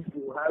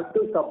 you have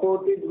to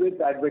support it with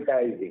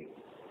advertising.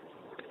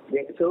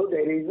 So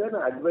there is an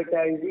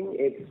advertising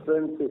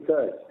expense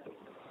surge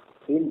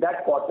in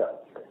that quarter.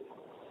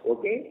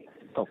 Okay?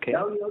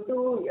 Now you have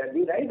to,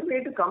 the right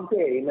way to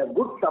compare in a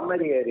good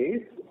summary here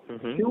is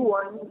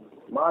Q1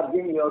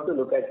 margin you have to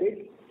look at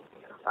it,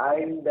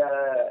 and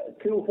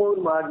Q4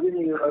 margin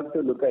you have to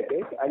look at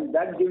it, and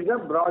that gives a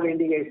broad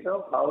indication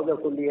of how the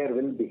full year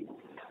will be.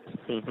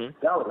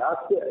 Now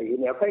last year in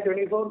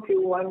FY24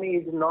 Q1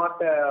 is not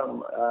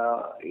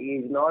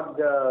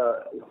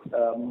the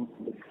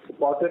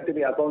quarter to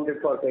be accounted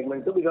for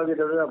segment 2 because it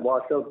was a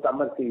washout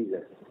summer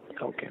season.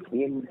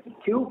 In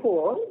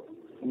Q4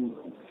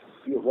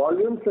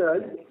 volume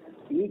surge,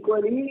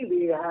 equally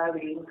we have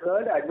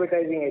incurred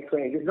advertising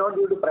expense. It is not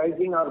due to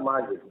pricing or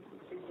margin.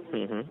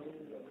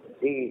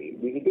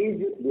 It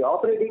is the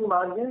operating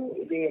margin,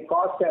 the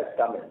cost has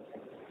come in.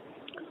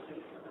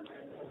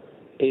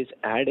 Is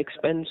ad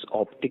expense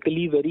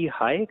optically very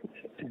high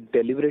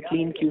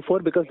deliberately in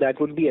Q4? Because that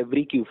would be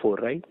every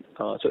Q4, right?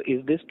 So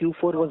is this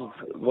Q4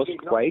 was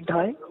quite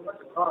high?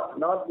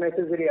 Not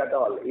necessary at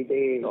all. It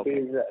is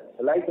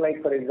like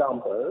for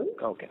example,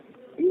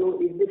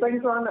 it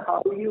depends on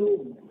how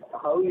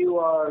you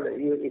are.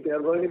 If you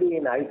are going to be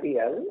in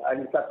IPL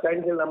and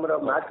substantial number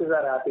of matches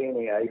are happening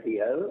in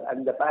IPL,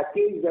 and the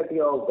package that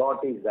you have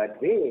got is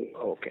that way,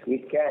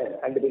 it can.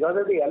 And because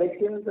of the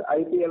elections,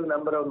 IPL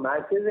number of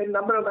matches in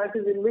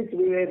which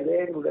we were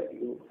there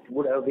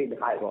would have been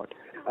high.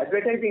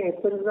 Advertising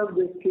expenses of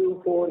this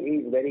Q4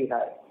 is very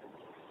high.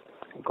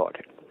 Got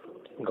it.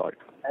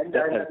 And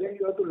again,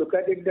 you have to look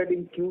at it that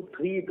in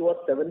Q3 it was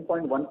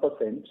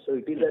 7.1%, so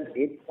it is at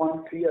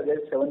 8.3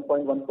 against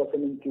 7.1%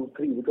 in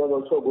Q3, which was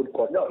also a good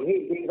quarter. No, he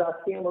is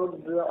asking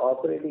about the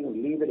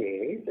operating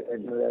leverage,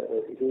 and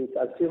he is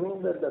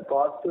assuming that the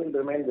cost will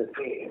remain the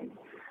same.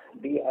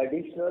 The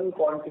additional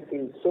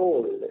quantity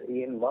sold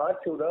in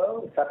March would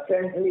have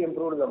substantially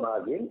improved the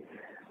margin.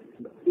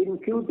 In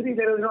Q3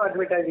 there is no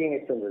advertising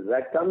expenses.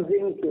 That comes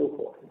in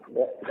Q4.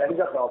 That is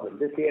a problem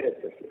this year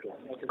especially.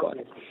 Got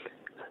it.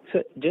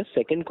 So just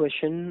second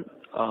question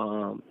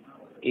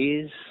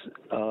is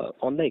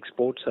on the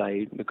export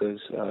side, because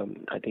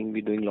I think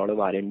we're doing a lot of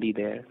R&D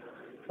there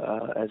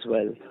as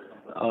well.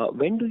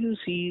 When do you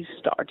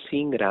start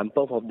seeing ramp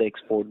up of the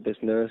export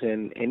business,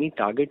 and any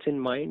targets in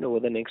mind over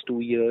the next 2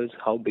 years,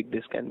 how big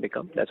this can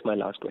become? That's my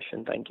last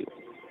question. Thank you.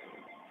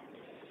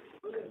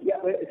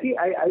 Yeah, see,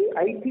 I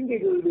think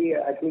it will be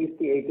at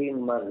least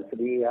 18 months.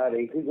 We are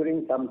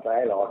executing some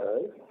trial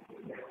orders.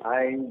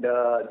 And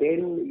then the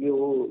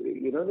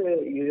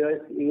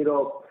US,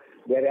 Europe,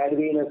 there had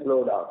been a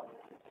slowdown,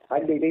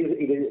 and we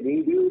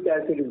view it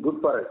as it is good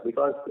for us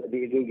because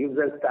it gives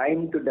us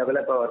time to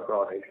develop our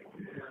products.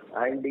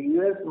 And the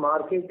US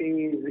market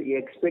is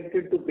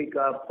expected to pick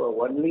up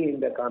only in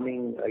the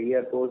coming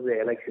year post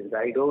the elections.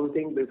 I don't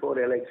think before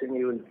election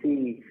you will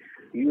see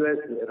US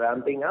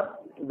ramping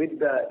up with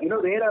the we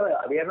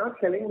are not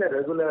selling the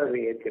regular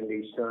air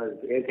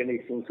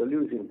conditioning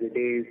solutions. It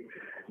is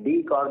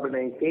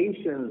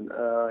decarbonization,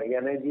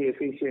 energy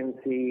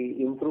efficiency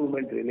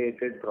improvement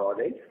related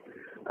products,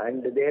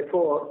 and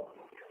therefore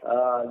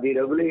the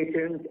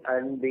regulations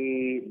and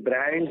the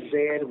brands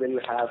there will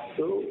have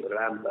to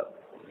ramp up.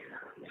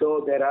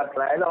 So there are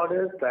trial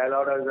orders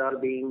are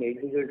being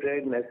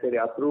executed, necessary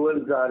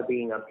approvals are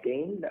being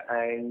obtained,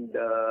 and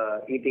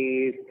it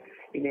is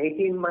in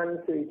 18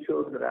 months it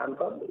should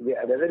ramp up.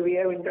 Whether we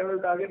have internal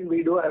targets,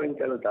 we do have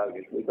internal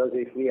targets, because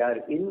if we are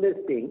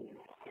investing,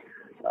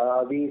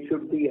 we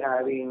should be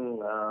having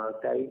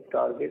tight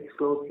targets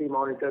closely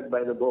monitored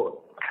by the board.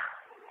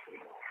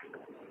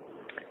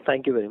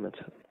 Thank you very much,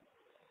 sir.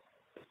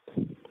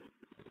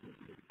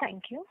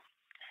 Thank you.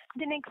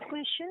 The next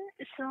question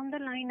is from the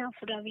line of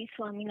Ravi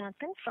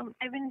Swaminathan from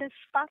Avendus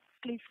Spark.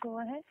 Please go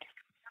ahead.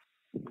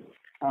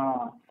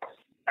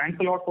 Thanks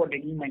a lot for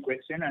taking my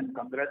question and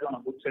congrats on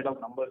a good set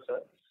of numbers, sir.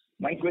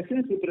 My question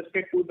is with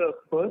respect to the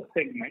first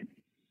segment.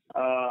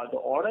 The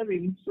order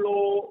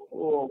inflow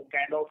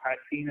kind of has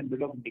seen a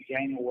bit of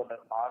decline over the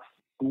past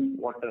 2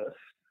 quarters.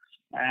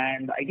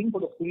 And I think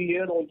for the full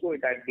year also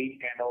it had been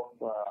kind of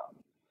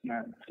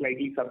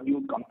slightly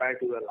subdued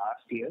compared to the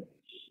last year.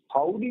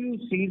 How do you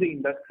see the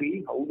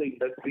industry, how the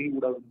industry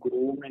would have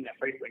grown in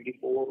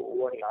FY24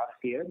 over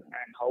last year,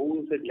 and how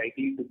is it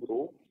likely to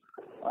grow?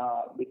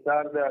 Which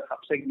are the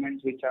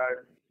subsegments which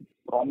are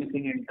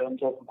promising in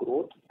terms of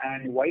growth,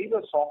 and why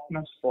the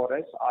softness for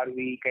us? Are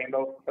we kind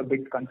of a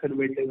bit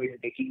conservative in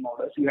taking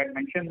orders? You had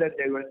mentioned that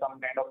there were some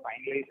kind of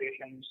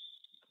finalizations,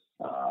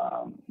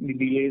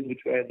 delays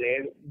which were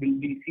there. Will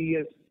we see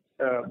a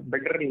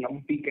better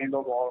lumpy kind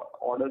of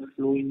orders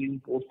flowing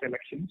in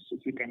post-elections?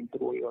 If you can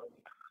throw your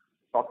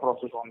thought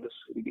process on this,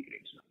 will be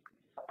great, sir.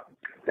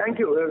 Thank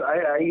you.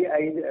 I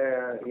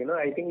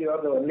think you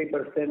are the only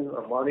person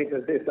who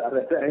monitors this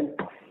other than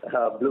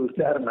Blue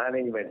Star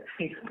Management.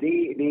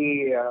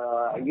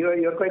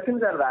 Your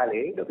questions are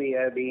valid. We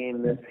have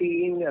been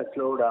seeing a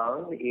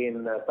slowdown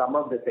in some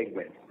of the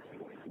segments.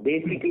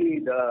 Basically,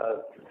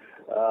 the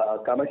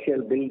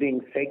commercial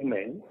building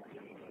segment,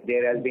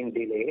 there has been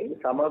delay.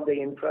 Some of the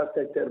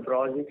infrastructure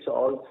projects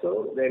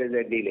also, there is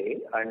a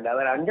delay. And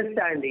our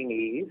understanding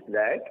is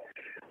that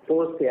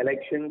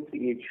post-elections,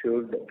 it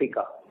should pick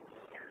up.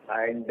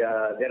 And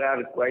there are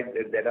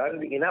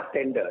enough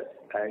tenders,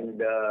 and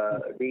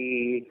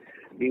the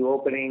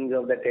openings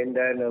of the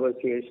tender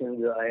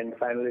negotiations and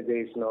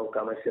finalization of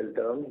commercial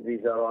terms,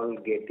 these are all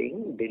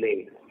getting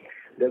delayed.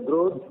 The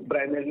growth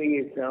primarily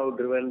is now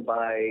driven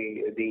by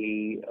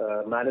the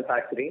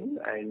manufacturing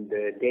and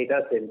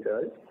data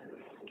centers,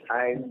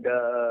 and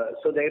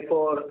so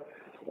therefore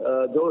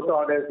those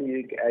orders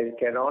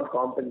cannot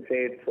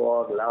compensate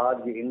for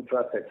large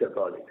infrastructure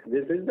projects.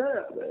 This is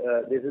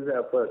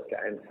the first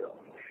answer.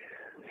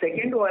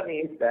 Second one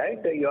is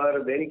that you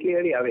are very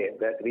clearly aware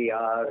that we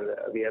are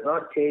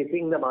not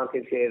chasing the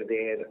market share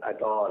there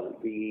at all.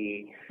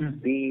 We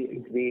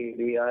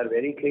are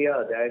very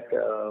clear that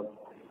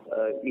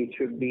it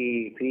should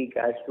be free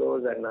cash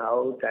flows and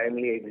how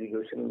timely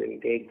execution will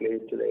take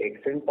place to the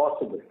extent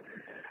possible.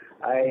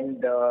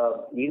 And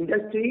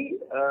industry,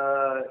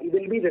 it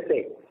will be the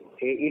same.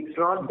 It's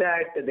not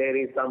that there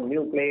is some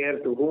new player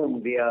to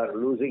whom we are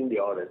losing the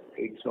orders.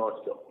 It's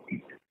not so.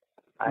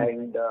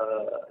 And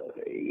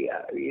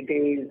it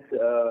is.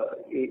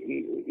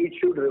 It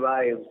should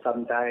revive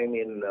sometime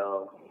in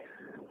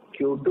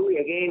Q2.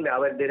 Again,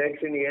 our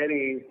direction here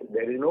is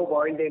there is no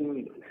point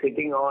in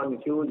sitting on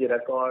huge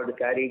record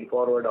carried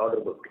forward order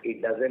book.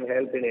 It doesn't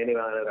help in any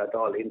manner at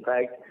all. In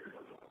fact,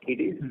 it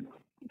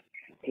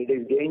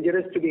is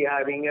dangerous to be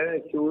having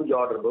a huge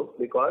order book,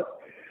 because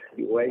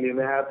while you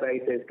may have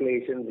price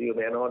escalations, you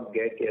may not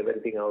get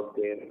everything out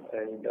there.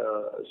 And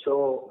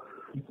so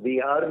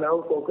we are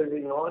now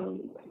focusing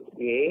on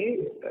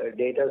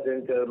data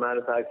center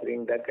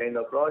manufacturing, that kind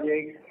of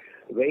projects.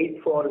 Wait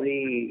for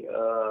the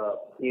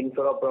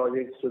infra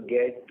projects to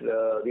get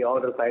the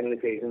order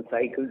finalization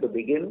cycle to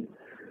begin.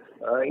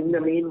 In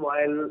the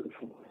meanwhile,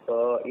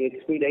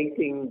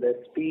 expediting the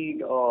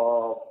speed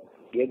of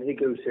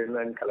execution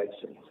and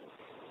collections.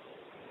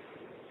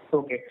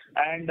 Okay.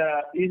 And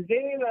is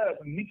there a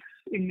mix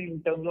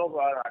in terms of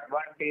our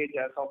advantage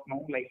as of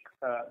now, like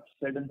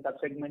certain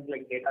subsegments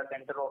like data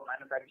center or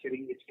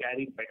manufacturing, which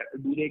carry better?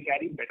 Do they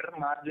carry better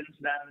margins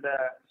than the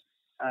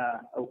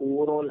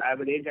overall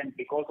average? And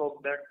because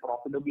of that,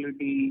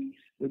 profitability,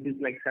 which is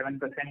like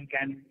 7%,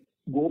 can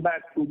go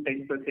back to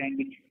 10%,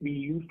 which we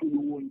used to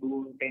do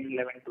into 10,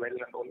 11, 12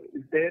 and all.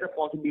 Is there a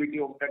possibility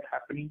of that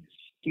happening,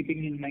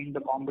 keeping in mind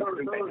the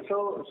competitive dynamics?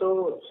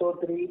 So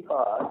three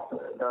parts.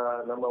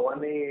 Number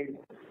one is,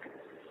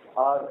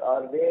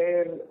 are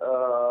there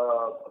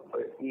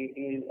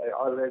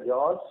the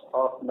jobs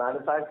of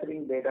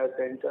manufacturing data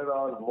center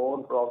are more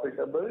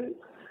profitable?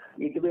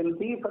 It will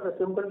be for the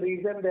simple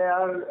reason they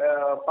are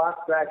fast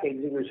track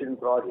execution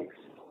projects,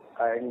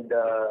 and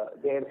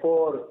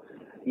therefore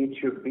it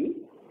should be.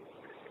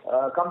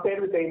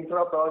 Compared with the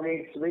infra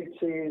projects,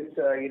 which is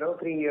 3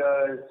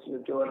 years,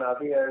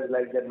 2.5 years,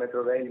 like the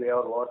metro railway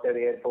or water,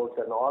 airports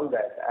and all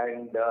that.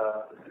 And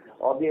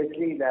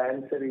obviously the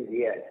answer is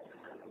yes.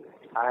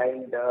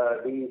 And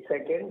the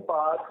second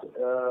part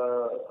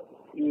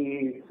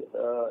is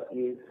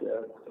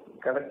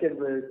connected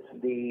with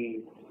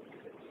the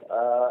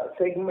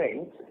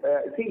segments.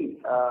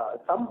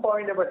 Some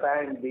point of a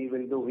time we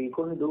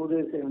couldn't do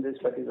this in this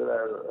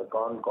particular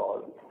con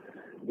call.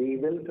 We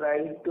will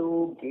try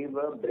to give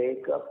a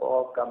breakup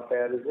of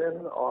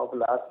comparison of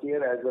last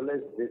year as well as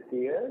this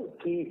year,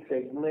 key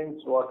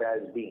segments what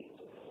has been.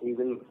 We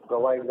will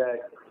provide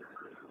that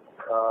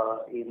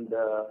in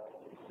the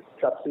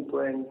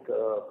subsequent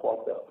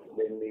quarter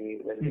when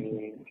we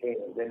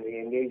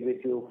engage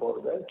with you for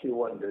the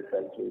Q1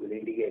 results. We will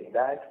indicate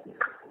that.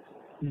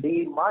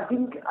 The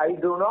margin, I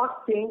do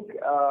not think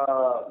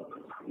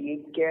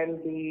it can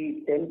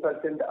be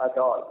 10% at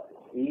all,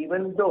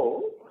 even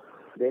though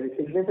there is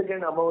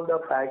significant amount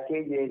of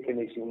package air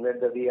conditioning, that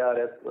the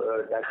VRF,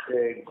 that's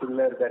a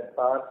killer, that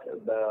part,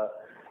 the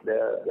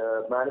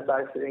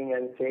manufacturing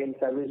and sales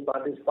service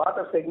part is part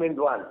of segment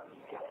 1.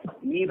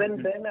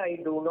 Even then, I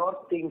do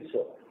not think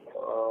so.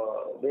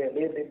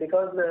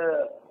 Because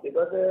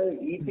the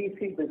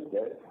EPC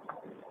business,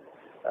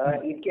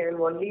 it can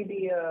only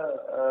be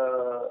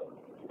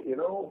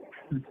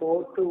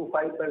 4 to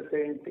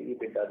 5%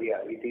 EBITDA.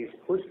 Yeah, it is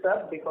pushed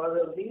up because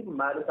of the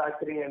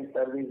manufacturing and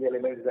service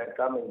elements that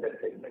come in that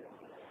segment.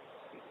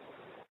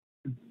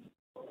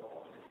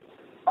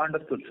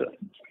 Understood, sir.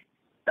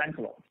 Thanks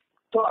a lot.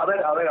 So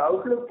our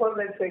outlook for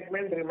that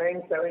segment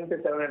remains 7 to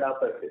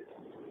 7.5%.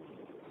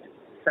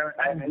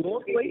 And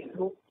growth wise?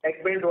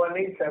 Segment 1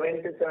 is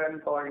 7 to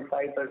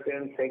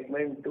 7.5%.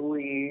 Segment 2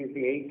 is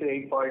 8 to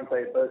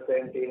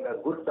 8.5%. In a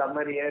good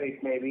summer year,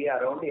 it may be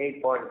around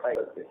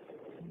 8.5%.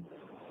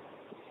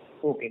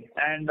 Okay.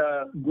 And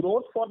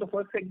growth for the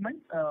first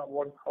segment,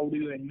 how do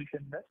you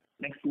envision that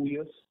next 2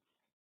 years?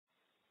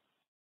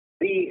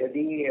 We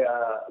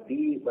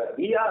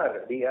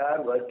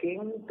are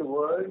working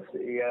towards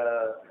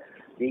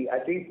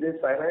at least this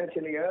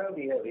financial year,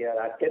 we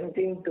are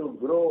attempting to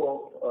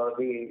grow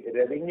the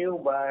revenue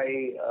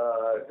by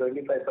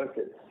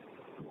 25%.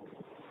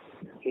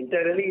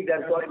 Internally,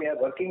 that's what we are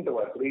working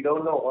towards. We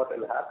don't know what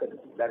will happen.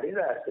 That is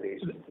our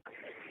aspiration.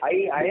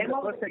 I am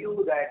of the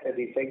view that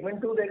the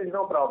segment 2, there is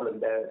no problem.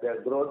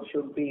 The growth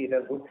should be in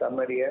a good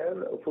summer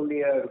year. Full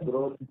year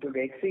growth should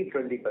exceed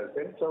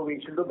 20%. So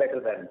we should do better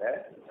than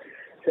that.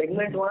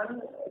 Segment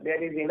 1,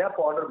 there is enough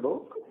order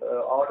book.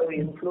 Order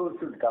inflow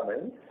should come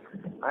in.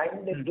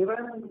 And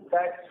given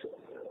that,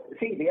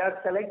 see, we are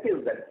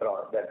selective.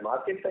 That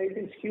market size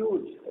is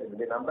huge.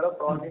 The number of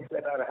projects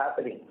that are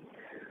happening.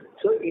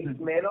 So it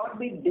may not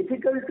be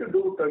difficult to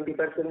do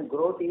 20%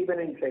 growth even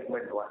in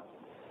segment 1.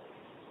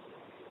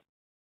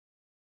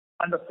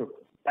 Understood.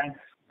 Thanks.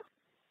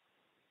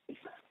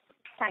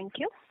 Thank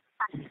you.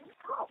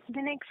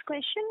 The next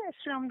question is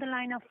from the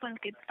line of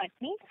Pulkit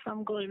Patni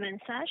from Goldman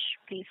Sachs.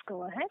 Please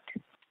go ahead.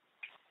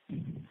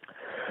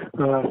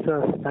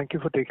 Sir, thank you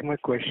for taking my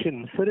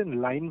question. Sir,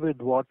 in line with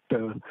what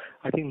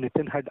I think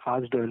Nitin had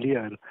asked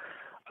earlier,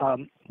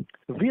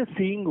 we are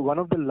seeing one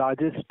of the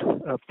largest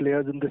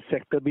players in this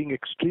sector being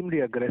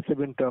extremely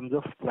aggressive in terms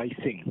of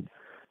pricing.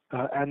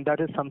 And that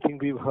is something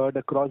we've heard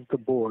across the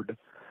board.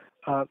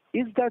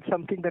 Is that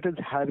something that is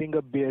having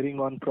a bearing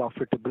on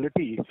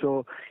profitability?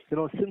 So,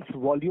 since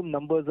volume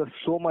numbers are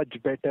so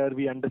much better,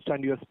 we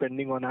understand you are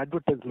spending on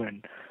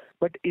advertisement.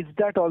 But is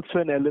that also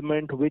an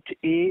element which,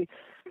 A,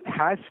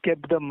 has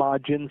kept the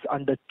margins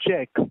under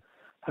check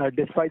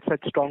despite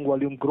such strong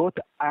volume growth?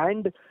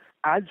 And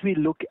as we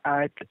look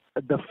at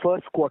the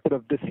first quarter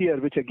of this year,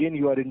 which again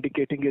you are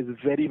indicating is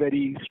very,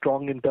 very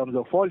strong in terms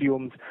of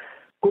volumes,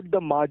 could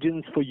the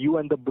margins for you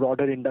and the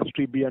broader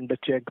industry be under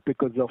check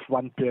because of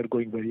one player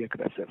going very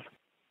aggressive?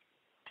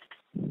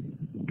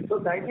 So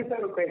thank you for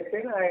your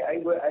question.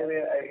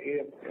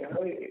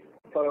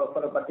 For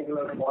a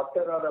particular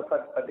quarter or a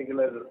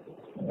particular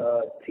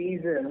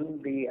season,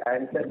 the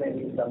answer may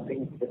be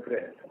something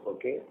different.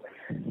 Okay,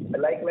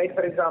 like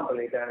for example,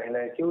 in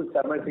a huge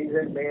summer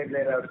season where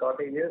there are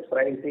shortages,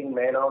 pricing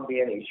may not be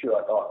an issue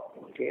at all.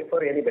 Okay,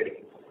 for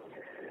anybody.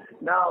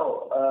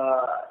 Now,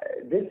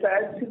 this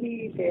has to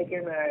be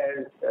taken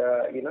as,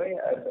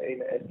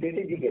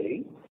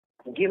 strategically,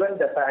 given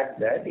the fact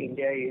that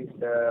India is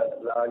the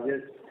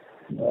largest,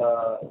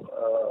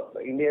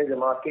 India is a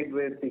market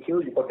with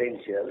huge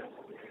potential.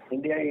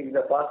 India is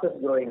the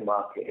fastest growing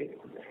market.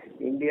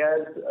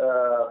 India's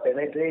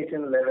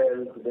penetration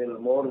levels will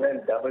more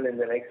than double in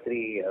the next 3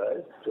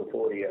 years to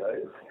 4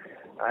 years.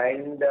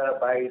 And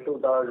by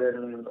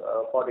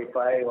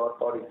 2045 or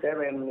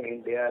 47,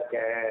 India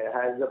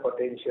has the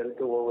potential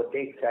to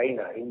overtake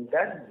China. In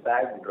that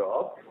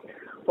backdrop,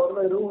 for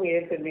the room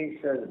air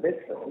conditioners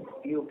business,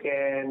 you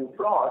can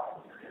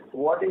plot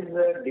what is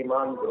the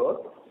demand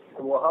growth,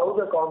 how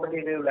the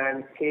competitive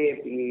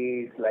landscape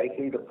is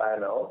likely to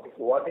pan out,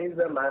 what is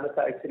the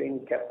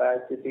manufacturing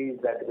capacities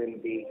that will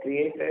be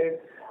created,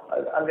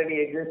 already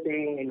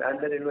existing in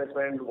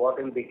underinvestment,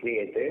 what will be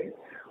created,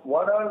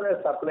 what are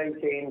the supply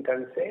chain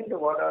constraints,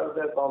 what are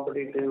the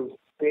competitive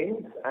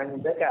things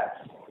and the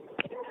gaps.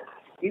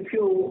 If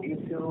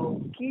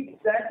you keep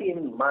that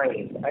in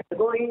mind, I'm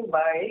going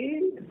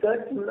by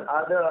certain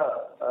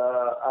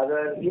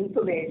other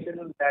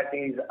information that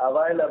is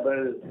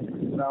available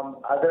from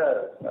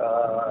other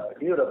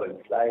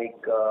durables,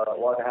 like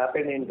what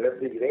happened in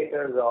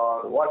refrigerators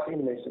or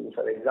washing machines,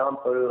 for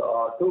example,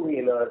 or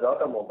two-wheelers,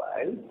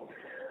 automobiles.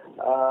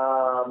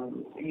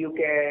 You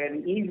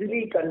can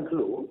easily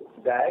conclude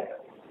that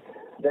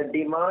the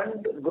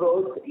demand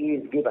growth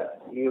is given.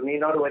 You need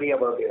not worry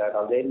about it at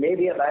all. There may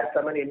be a bad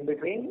summer in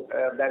between.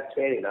 That's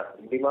fair enough.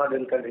 Demand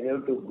will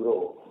continue to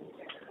grow.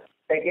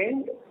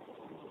 Second,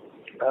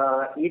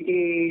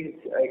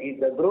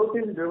 the growth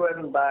is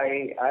driven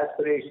by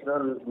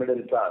aspirational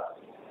middle class.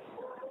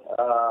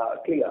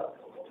 Clear.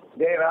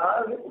 There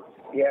are,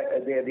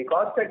 the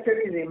cost structure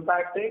is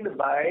impacted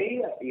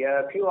by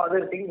a few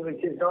other things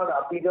which is not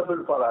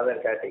applicable for other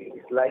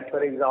categories. Like,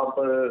 for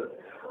example,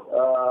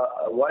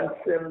 once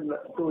in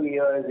 2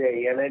 years,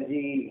 a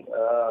energy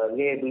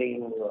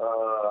labeling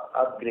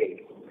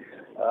upgrade.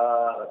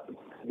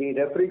 The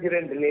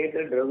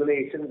refrigerant-related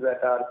regulations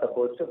that are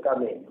supposed to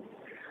come in.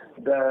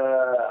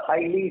 The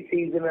highly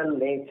seasonal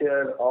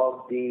nature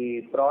of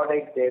the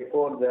product,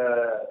 therefore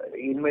the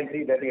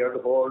inventory that you have to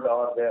hold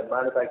or the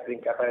manufacturing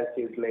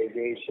capacity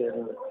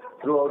utilization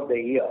throughout the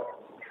year.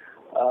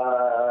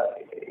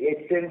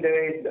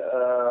 Extended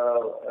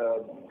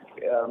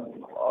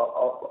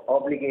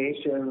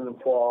obligation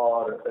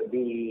for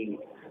the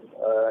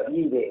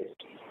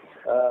e-waste.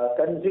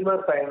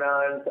 Consumer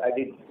finance at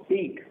its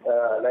peak,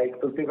 like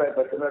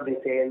 55% of the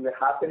sales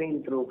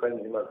happening through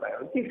consumer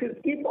finance. If you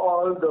keep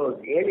all those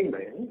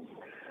elements,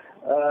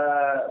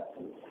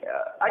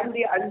 and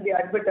the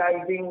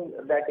advertising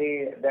that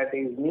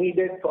is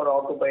needed for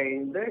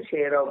occupying the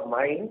share of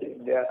mind,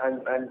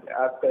 and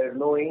after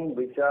knowing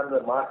which are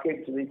the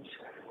markets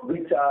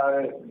which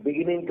are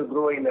beginning to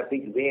grow in a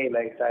big way,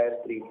 like tier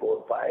 3,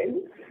 4,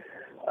 5.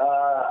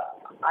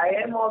 I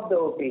am of the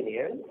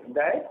opinion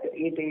that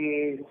it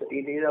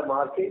is a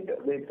market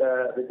with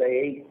a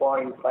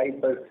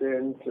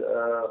 8.5%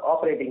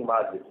 operating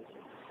margin.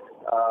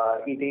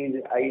 It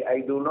is.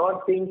 I do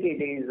not think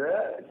it is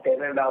a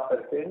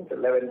 10.5%,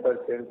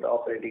 11%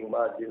 operating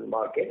margin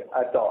market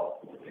at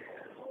all.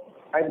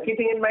 I'm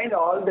keeping in mind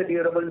all the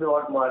durables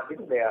what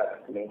margin they are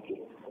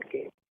making.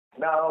 Okay.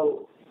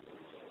 Now,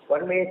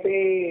 one may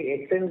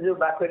say extensive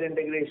backward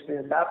integration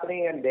is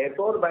happening, and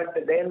therefore, but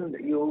then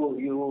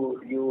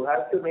you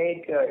have to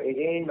make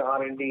again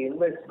R&D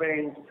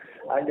investments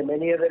and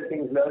many other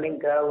things, learning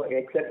curve,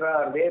 etc.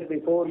 are there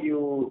before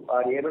you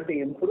are able to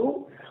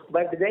improve.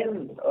 But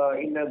then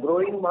in a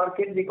growing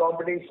market, the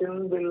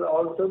competition will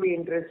also be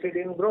interested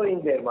in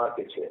growing their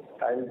market share.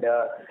 And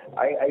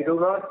I do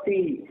not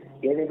see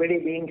anybody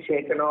being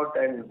shaken out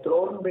and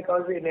thrown,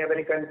 because in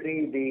every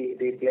country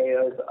the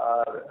players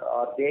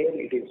are there.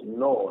 It is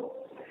known.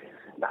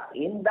 Now,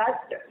 in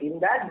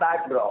that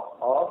backdrop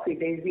of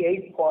it is the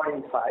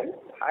 8.5,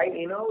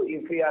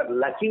 if we are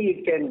lucky,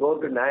 it can go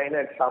to 9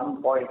 at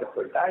some point of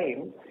the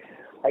time.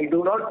 I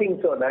do not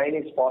think so. 9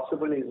 is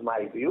possible, is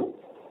my view.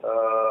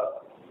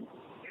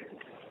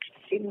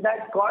 In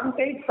that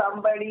context,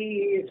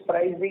 somebody is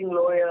pricing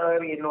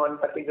lower in one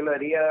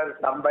particular year,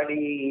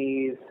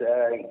 somebody is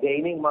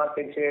gaining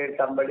market share,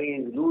 somebody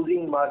is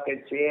losing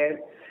market share.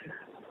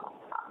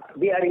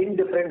 We are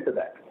indifferent to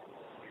that.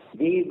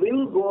 We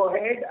will go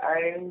ahead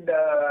and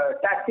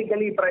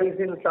tactically price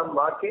in some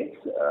markets,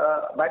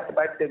 but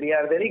we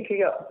are very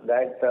clear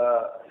that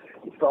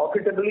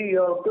profitably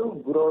you have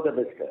to grow the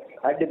business.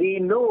 And we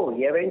know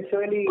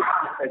eventually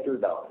it will settle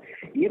down.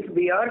 If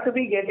we are to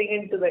be getting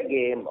into the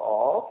game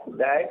of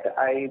that,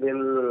 I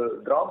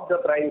will drop the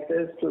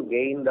prices to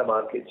gain the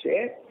market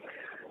share.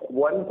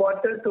 1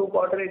 quarter, 2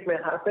 quarter, it may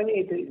happen.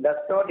 It does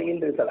not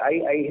yield result.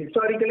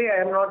 Historically,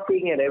 I am not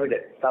seeing an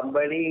evidence.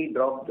 Somebody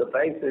dropped the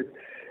prices.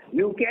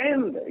 You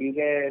can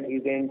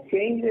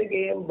change the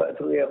game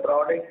through a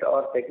product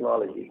or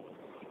technology.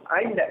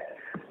 And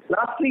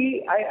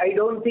lastly, I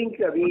don't think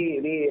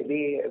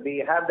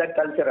we have that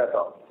culture at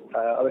all.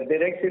 Our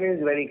direction is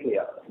very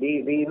clear.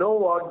 We know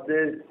what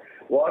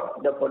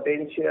the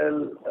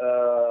potential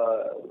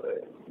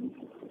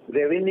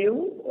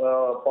revenue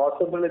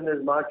possible in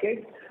this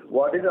market,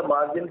 what is the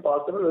margin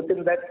possible,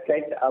 within that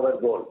set our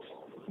goals.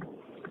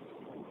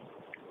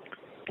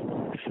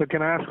 So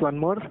can I ask one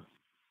more?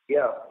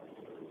 Yeah.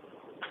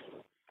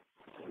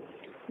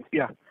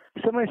 Yeah.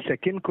 So my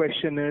second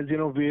question is,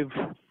 we've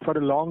for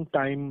a long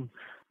time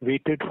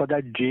waited for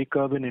that J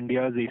curve in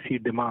India's AC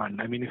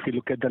demand. I mean, if you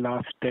look at the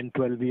last 10,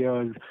 12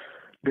 years,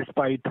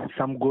 despite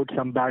some good,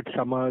 some bad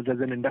summers, as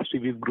an industry,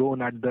 we've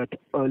grown at that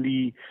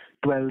early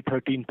 12,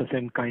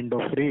 13% kind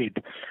of rate.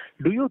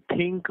 Do you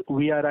think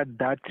we are at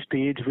that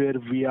stage where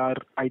we are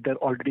either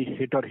already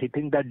hit or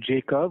hitting that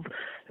J curve,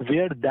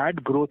 where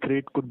that growth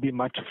rate could be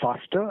much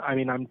faster? I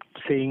mean, I'm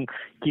saying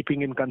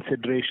keeping in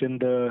consideration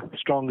the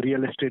strong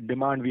real estate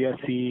demand we are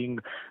seeing,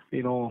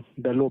 the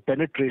low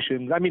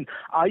penetration. I mean,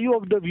 are you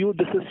of the view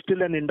this is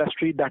still an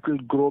industry that will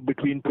grow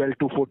between 12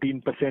 to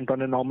 14%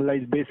 on a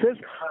normalized basis,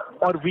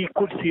 or we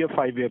could see a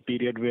 5-year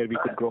period where we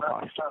could grow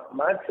faster?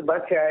 Much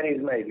higher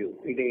is my view.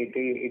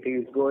 It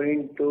is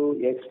going to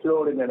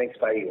explode in the next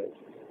 5 years.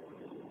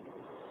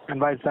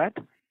 And why is that?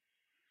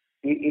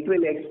 It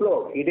will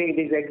explode. It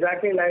is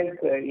exactly like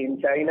in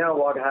China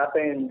what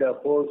happened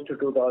post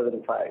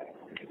 2005.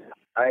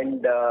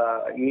 And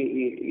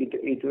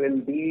it will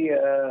be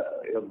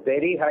a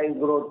very high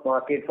growth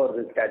market for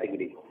this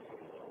category.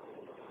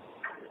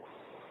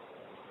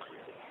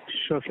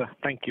 Sure, sir.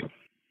 Thank you.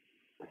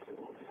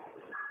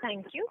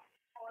 Thank you.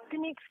 The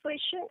next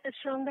question is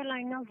from the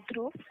line of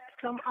Dhruv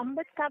from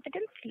Ambit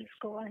Capital. Please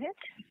go ahead.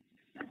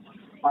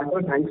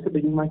 Thanks for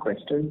taking my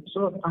question.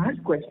 So I had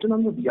a question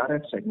on the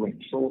VRF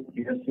segment. So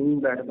we have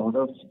seen that a lot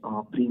of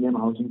premium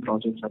housing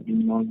projects are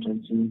being launched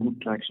and seeing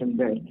good traction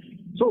there.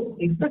 So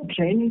is the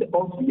trend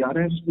of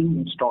VRFs being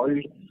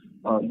installed,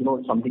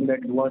 something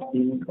that you are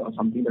seeing,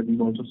 something that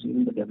we've also seen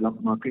in the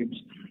developed markets?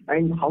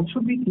 And how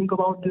should we think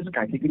about this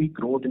category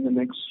growth in the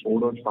next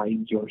 4 or 5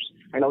 years?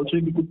 And also,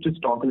 if you could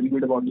just talk a little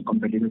bit about the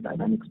competitive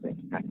dynamics there.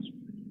 Thanks.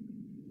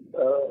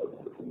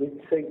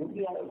 Which segment?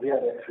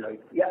 VRF,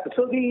 right? Yeah.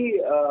 So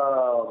the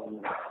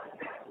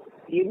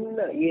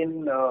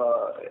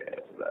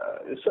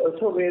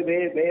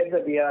where the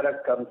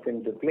VRF comes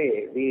into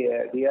play,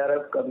 the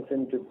VRF comes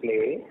into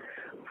play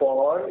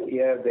for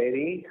a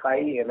very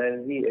high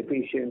energy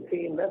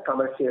efficiency in the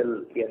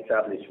commercial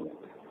establishment.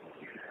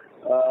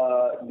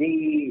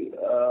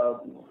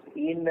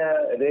 In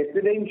a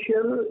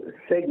residential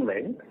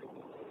segment,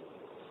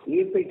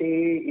 if it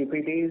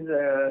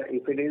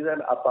is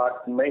an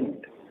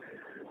apartment,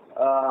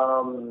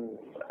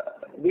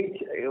 which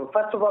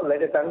first of all,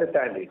 let us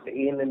understand it.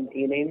 In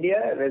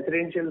India,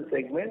 residential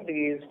segment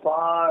is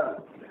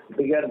far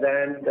bigger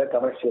than the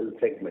commercial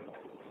segment.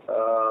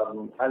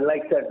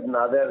 Unlike certain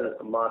other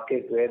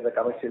markets where the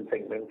commercial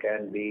segment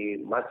can be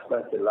much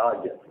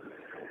larger.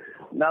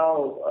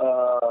 Now,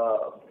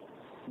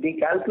 the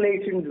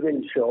calculations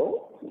will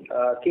show,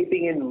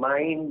 keeping in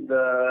mind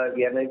the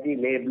energy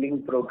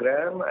labeling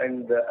program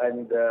and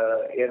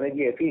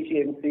energy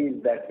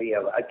efficiencies that we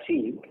have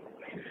achieved.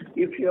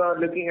 If you are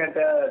looking at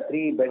a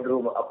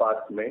 3-bedroom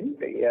apartment,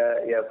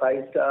 a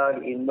 5-star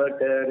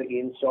inverter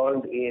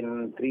installed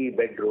in 3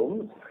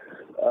 bedrooms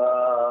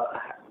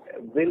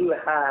will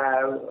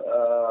have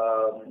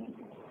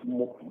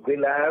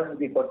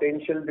the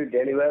potential to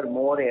deliver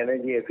more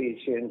energy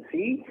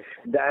efficiency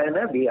than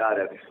a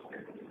VRF.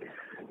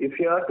 If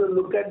you have to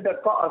look at the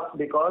cost,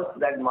 because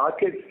that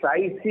market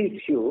size is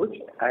huge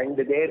and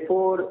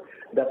therefore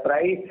the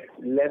price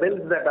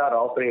levels that are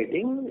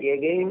operating,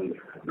 again,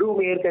 room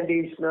air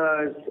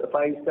conditioners,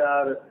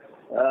 5-star,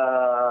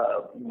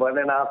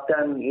 1.5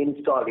 ton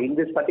installed. In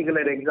this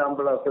particular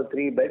example of a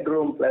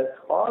 3-bedroom plus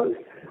hall,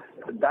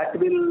 that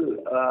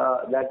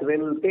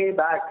will pay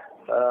back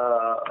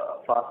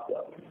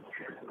faster.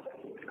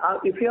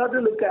 If you have to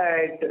look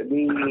at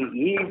the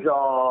ease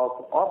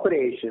of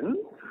operation,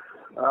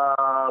 in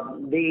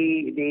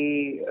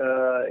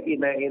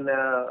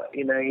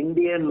an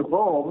Indian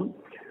home,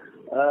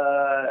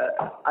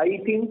 I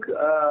think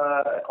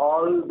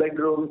all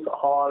bedrooms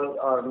hall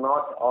are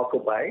not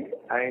occupied,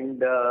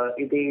 and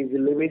it is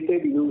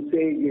limited usage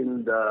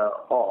in the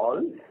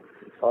hall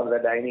or the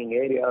dining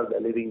area or the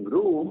living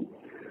room.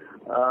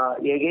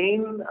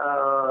 Again,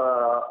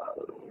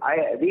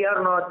 we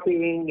are not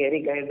seeing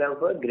any kind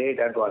of a great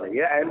advantage.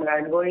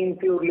 I'm going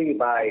purely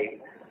by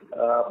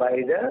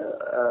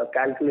the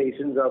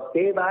calculations of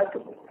payback,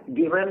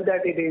 given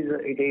that it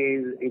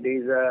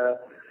is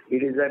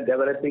a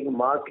developing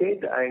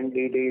market and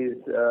it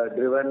is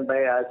driven by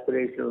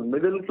aspirational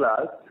middle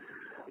class.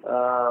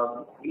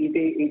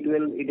 It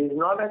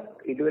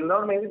will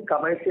not make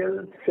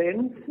commercial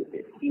sense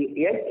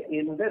yet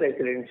in the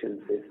residential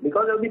space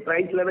because of the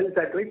price levels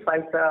at which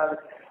 5-star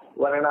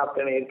 1.5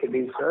 ton air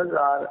conditioners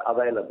are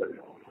available.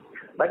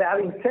 But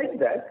having said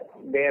that,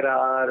 there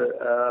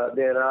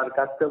are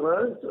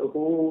customers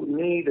who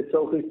need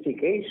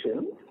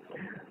sophistication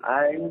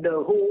and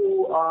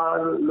who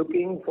are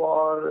looking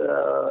for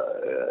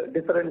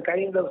different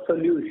kind of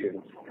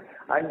solutions.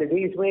 And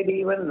these may be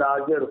even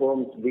larger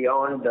homes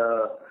beyond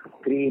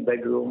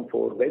 3-bedroom,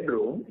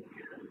 4-bedroom.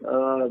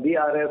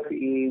 VRF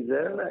is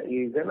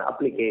an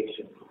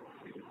application.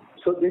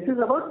 So this is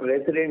about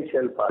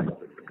residential part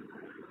of it.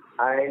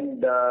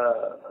 And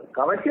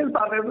commercial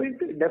part of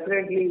it,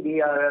 definitely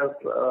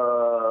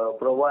VRF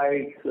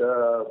provides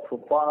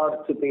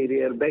far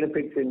superior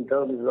benefits in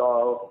terms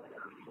of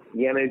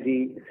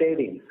energy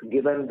savings,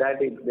 given that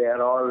they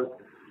are all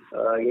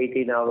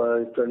 18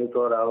 hours,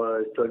 24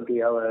 hours,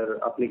 20-hour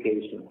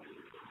applications.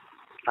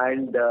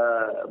 And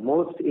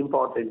most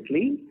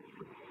importantly,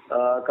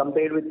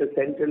 compared with the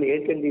central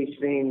air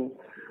conditioning,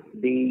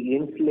 the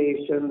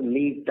installation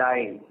lead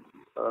time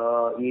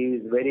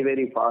is very,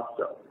 very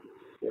faster.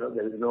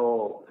 There is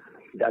no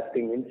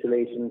ducting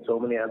installation, so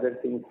many other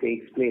things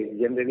takes place.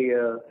 Generally,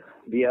 a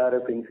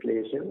VRF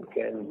installation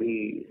can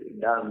be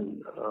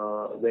done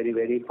very,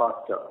 very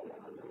faster.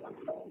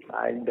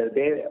 And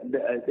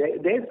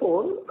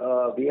therefore,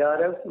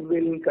 VRF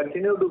will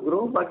continue to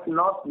grow, but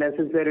not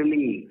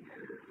necessarily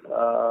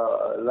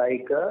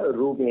like a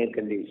room air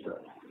conditioner.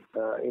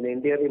 In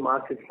India, the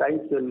market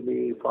size will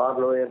be far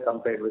lower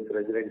compared with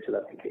residential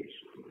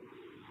application.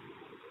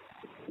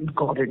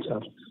 Got it,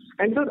 sir.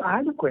 And sir, I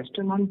have a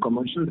question on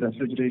commercial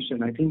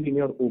refrigeration. I think in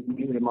your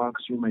opening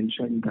remarks you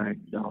mentioned that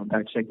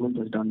that segment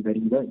has done very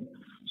well.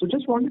 So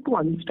just wanted to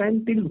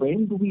understand till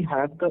when do we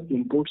have the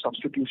import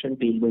substitution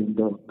tailwind,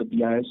 the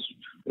BIS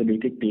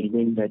related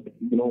tailwind that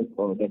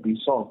that we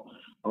saw.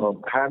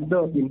 have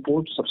the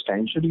imports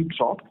substantially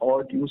dropped,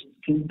 or do you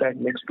think that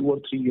next 2 or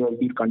 3 years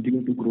will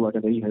continue to grow at a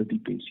very healthy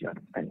pace here?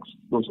 Thanks.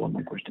 Those were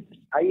my questions.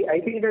 I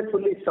think it has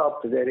fully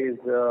stopped. There is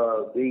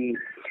the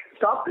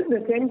stopped in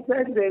the sense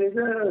that there is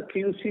a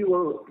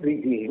QCO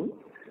regime,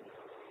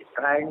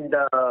 and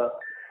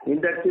in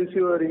that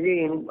QCO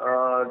regime,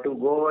 to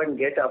go and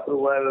get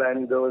approval,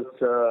 and those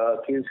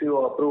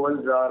QCO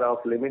approvals are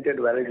of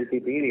limited validity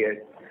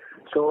period.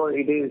 So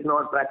it is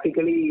not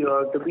practically you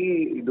have to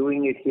be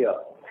doing it here.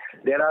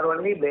 There are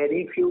only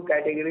very few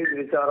categories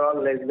which are all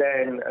less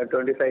than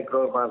 25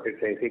 crore market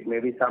size. It may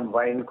be some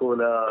wine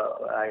cooler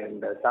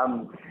and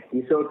some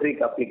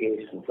esoteric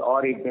applications,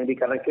 or it may be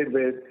connected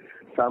with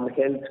some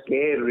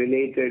healthcare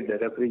related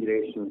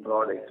refrigeration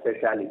product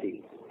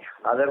specialty.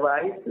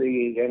 Otherwise,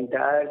 the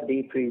entire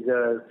deep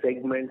freezer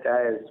segment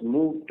has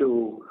moved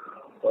to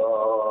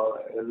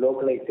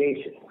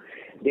localization.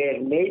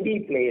 There may be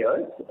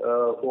players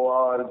who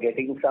are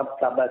getting some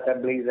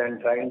sub-assemblies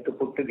and trying to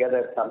put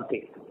together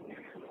something.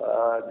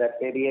 That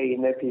may be an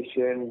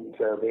inefficient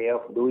way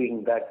of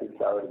doing that,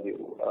 is our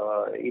view.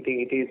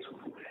 It is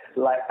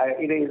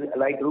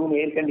like room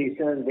air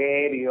conditioners,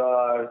 where you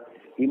are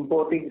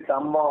importing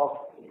some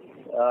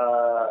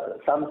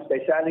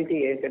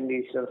specialty air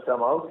conditioners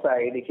from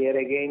outside. Here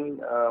again,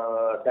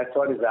 that's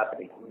what is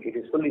happening. It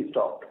is fully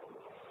stopped.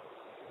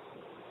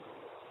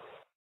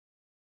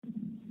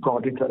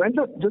 Got it, sir. And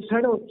just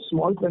had a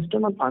small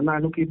question on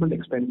unallocable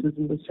expenses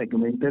in the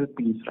segmental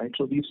piece, right?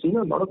 So we've seen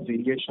a lot of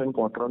variation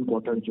quarter on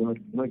quarter, year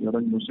on year.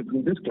 So can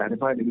you just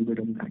clarify a little bit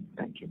on that?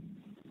 Thank you.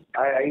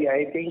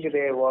 I think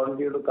they want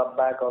you to come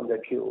back on the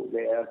queue.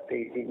 They are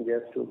taking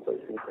just 2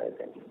 questions, I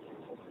think.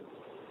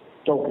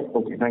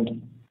 Okay, thank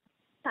you.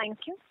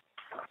 Thank you.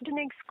 The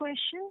next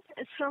question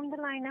is from the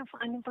line of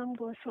Anupam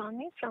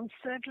Goswami from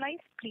Third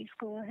Life. Please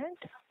go ahead.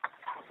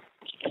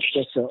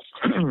 Yes, sir.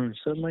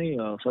 Sir, my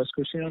first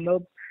question on the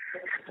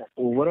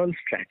overall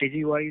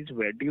strategy-wise,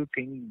 where do you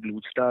think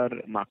Blue Star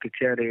market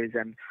share is,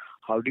 and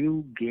how do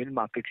you gain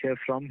market share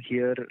from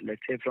here,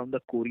 let's say from the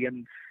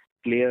Korean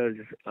players?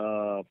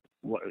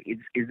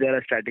 Is there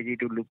a strategy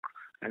to look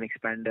and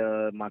expand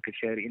market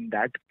share in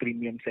that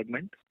premium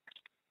segment?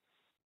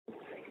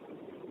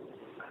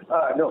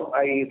 No.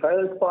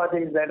 First part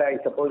is that I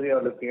suppose you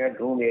are looking at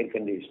room air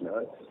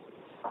conditioners.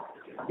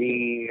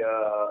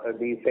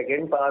 The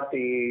second part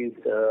is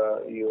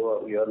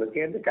you are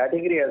looking at the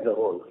category as a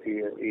whole.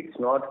 It's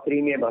not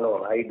premium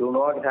alone. I do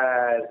not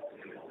have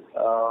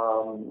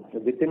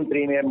within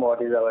premium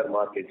what is our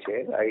market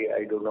share.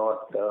 I do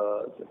not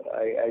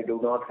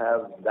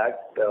have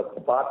that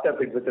part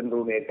of it within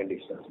room air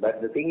conditioners.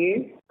 But the thing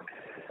is,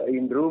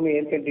 in room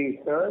air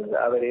conditioners,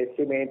 our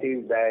estimate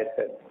is that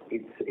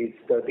it's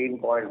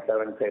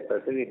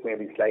 13.75%. It may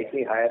be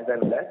slightly higher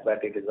than that,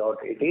 but it is what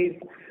it is.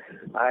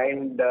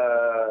 And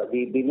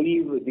we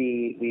believe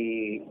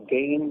we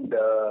gained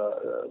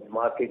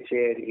market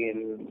share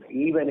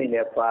even in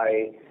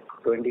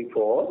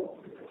FY24.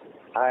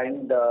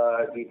 And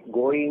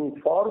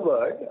going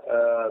forward,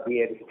 we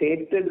had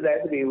stated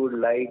that we would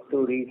like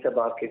to reach a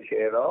market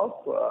share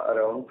of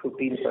around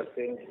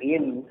 15%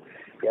 in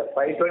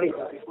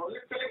FY25.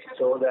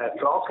 So the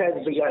clock has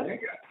begun,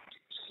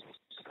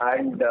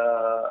 and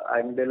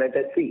let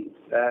us see.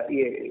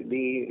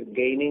 The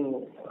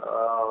gaining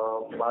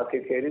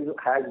market share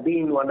has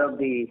been one of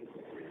the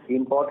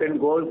important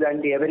goals,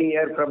 and every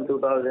year from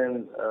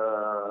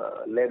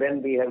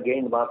 2011 we have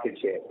gained market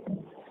share.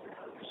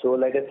 So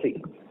let us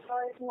see.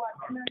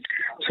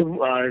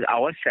 So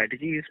our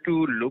strategy is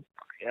to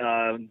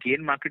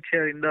gain market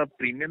share in the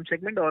premium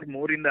segment or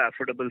more in the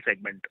affordable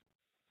segment?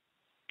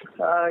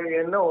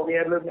 No,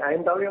 I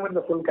am talking about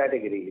the full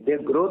category.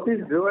 Their growth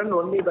is driven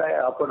only by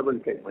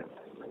affordable segment.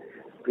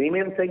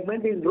 Premium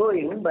segment is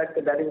growing, but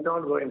that is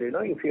not going to,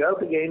 if you have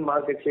to gain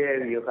market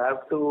share, you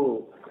have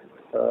to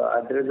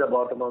address the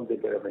bottom of the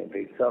pyramid.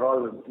 It's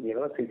all,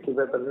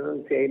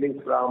 65% sale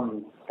is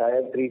from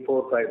tier 3,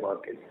 4, 5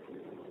 markets.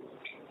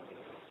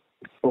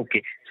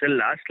 Okay. So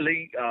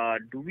lastly,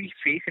 do we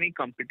face any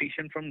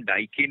competition from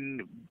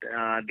Daikin?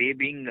 They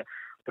being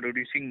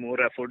producing more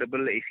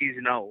affordable ACs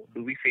now.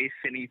 Do we face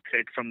any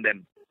threat from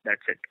them?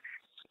 That's it.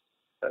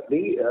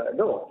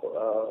 No.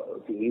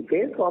 We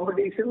face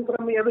competition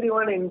from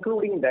everyone,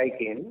 including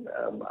Daikin.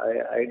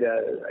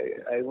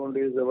 I won't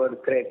use the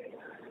word threat.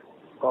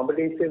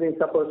 Competition is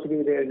supposed to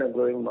be there in a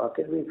growing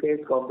market. We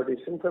face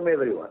competition from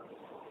everyone.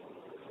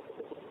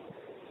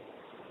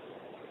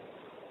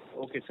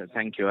 Okay, sir.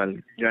 Thank you. I'll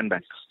join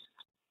back.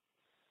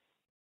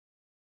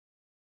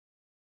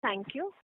 Thank you.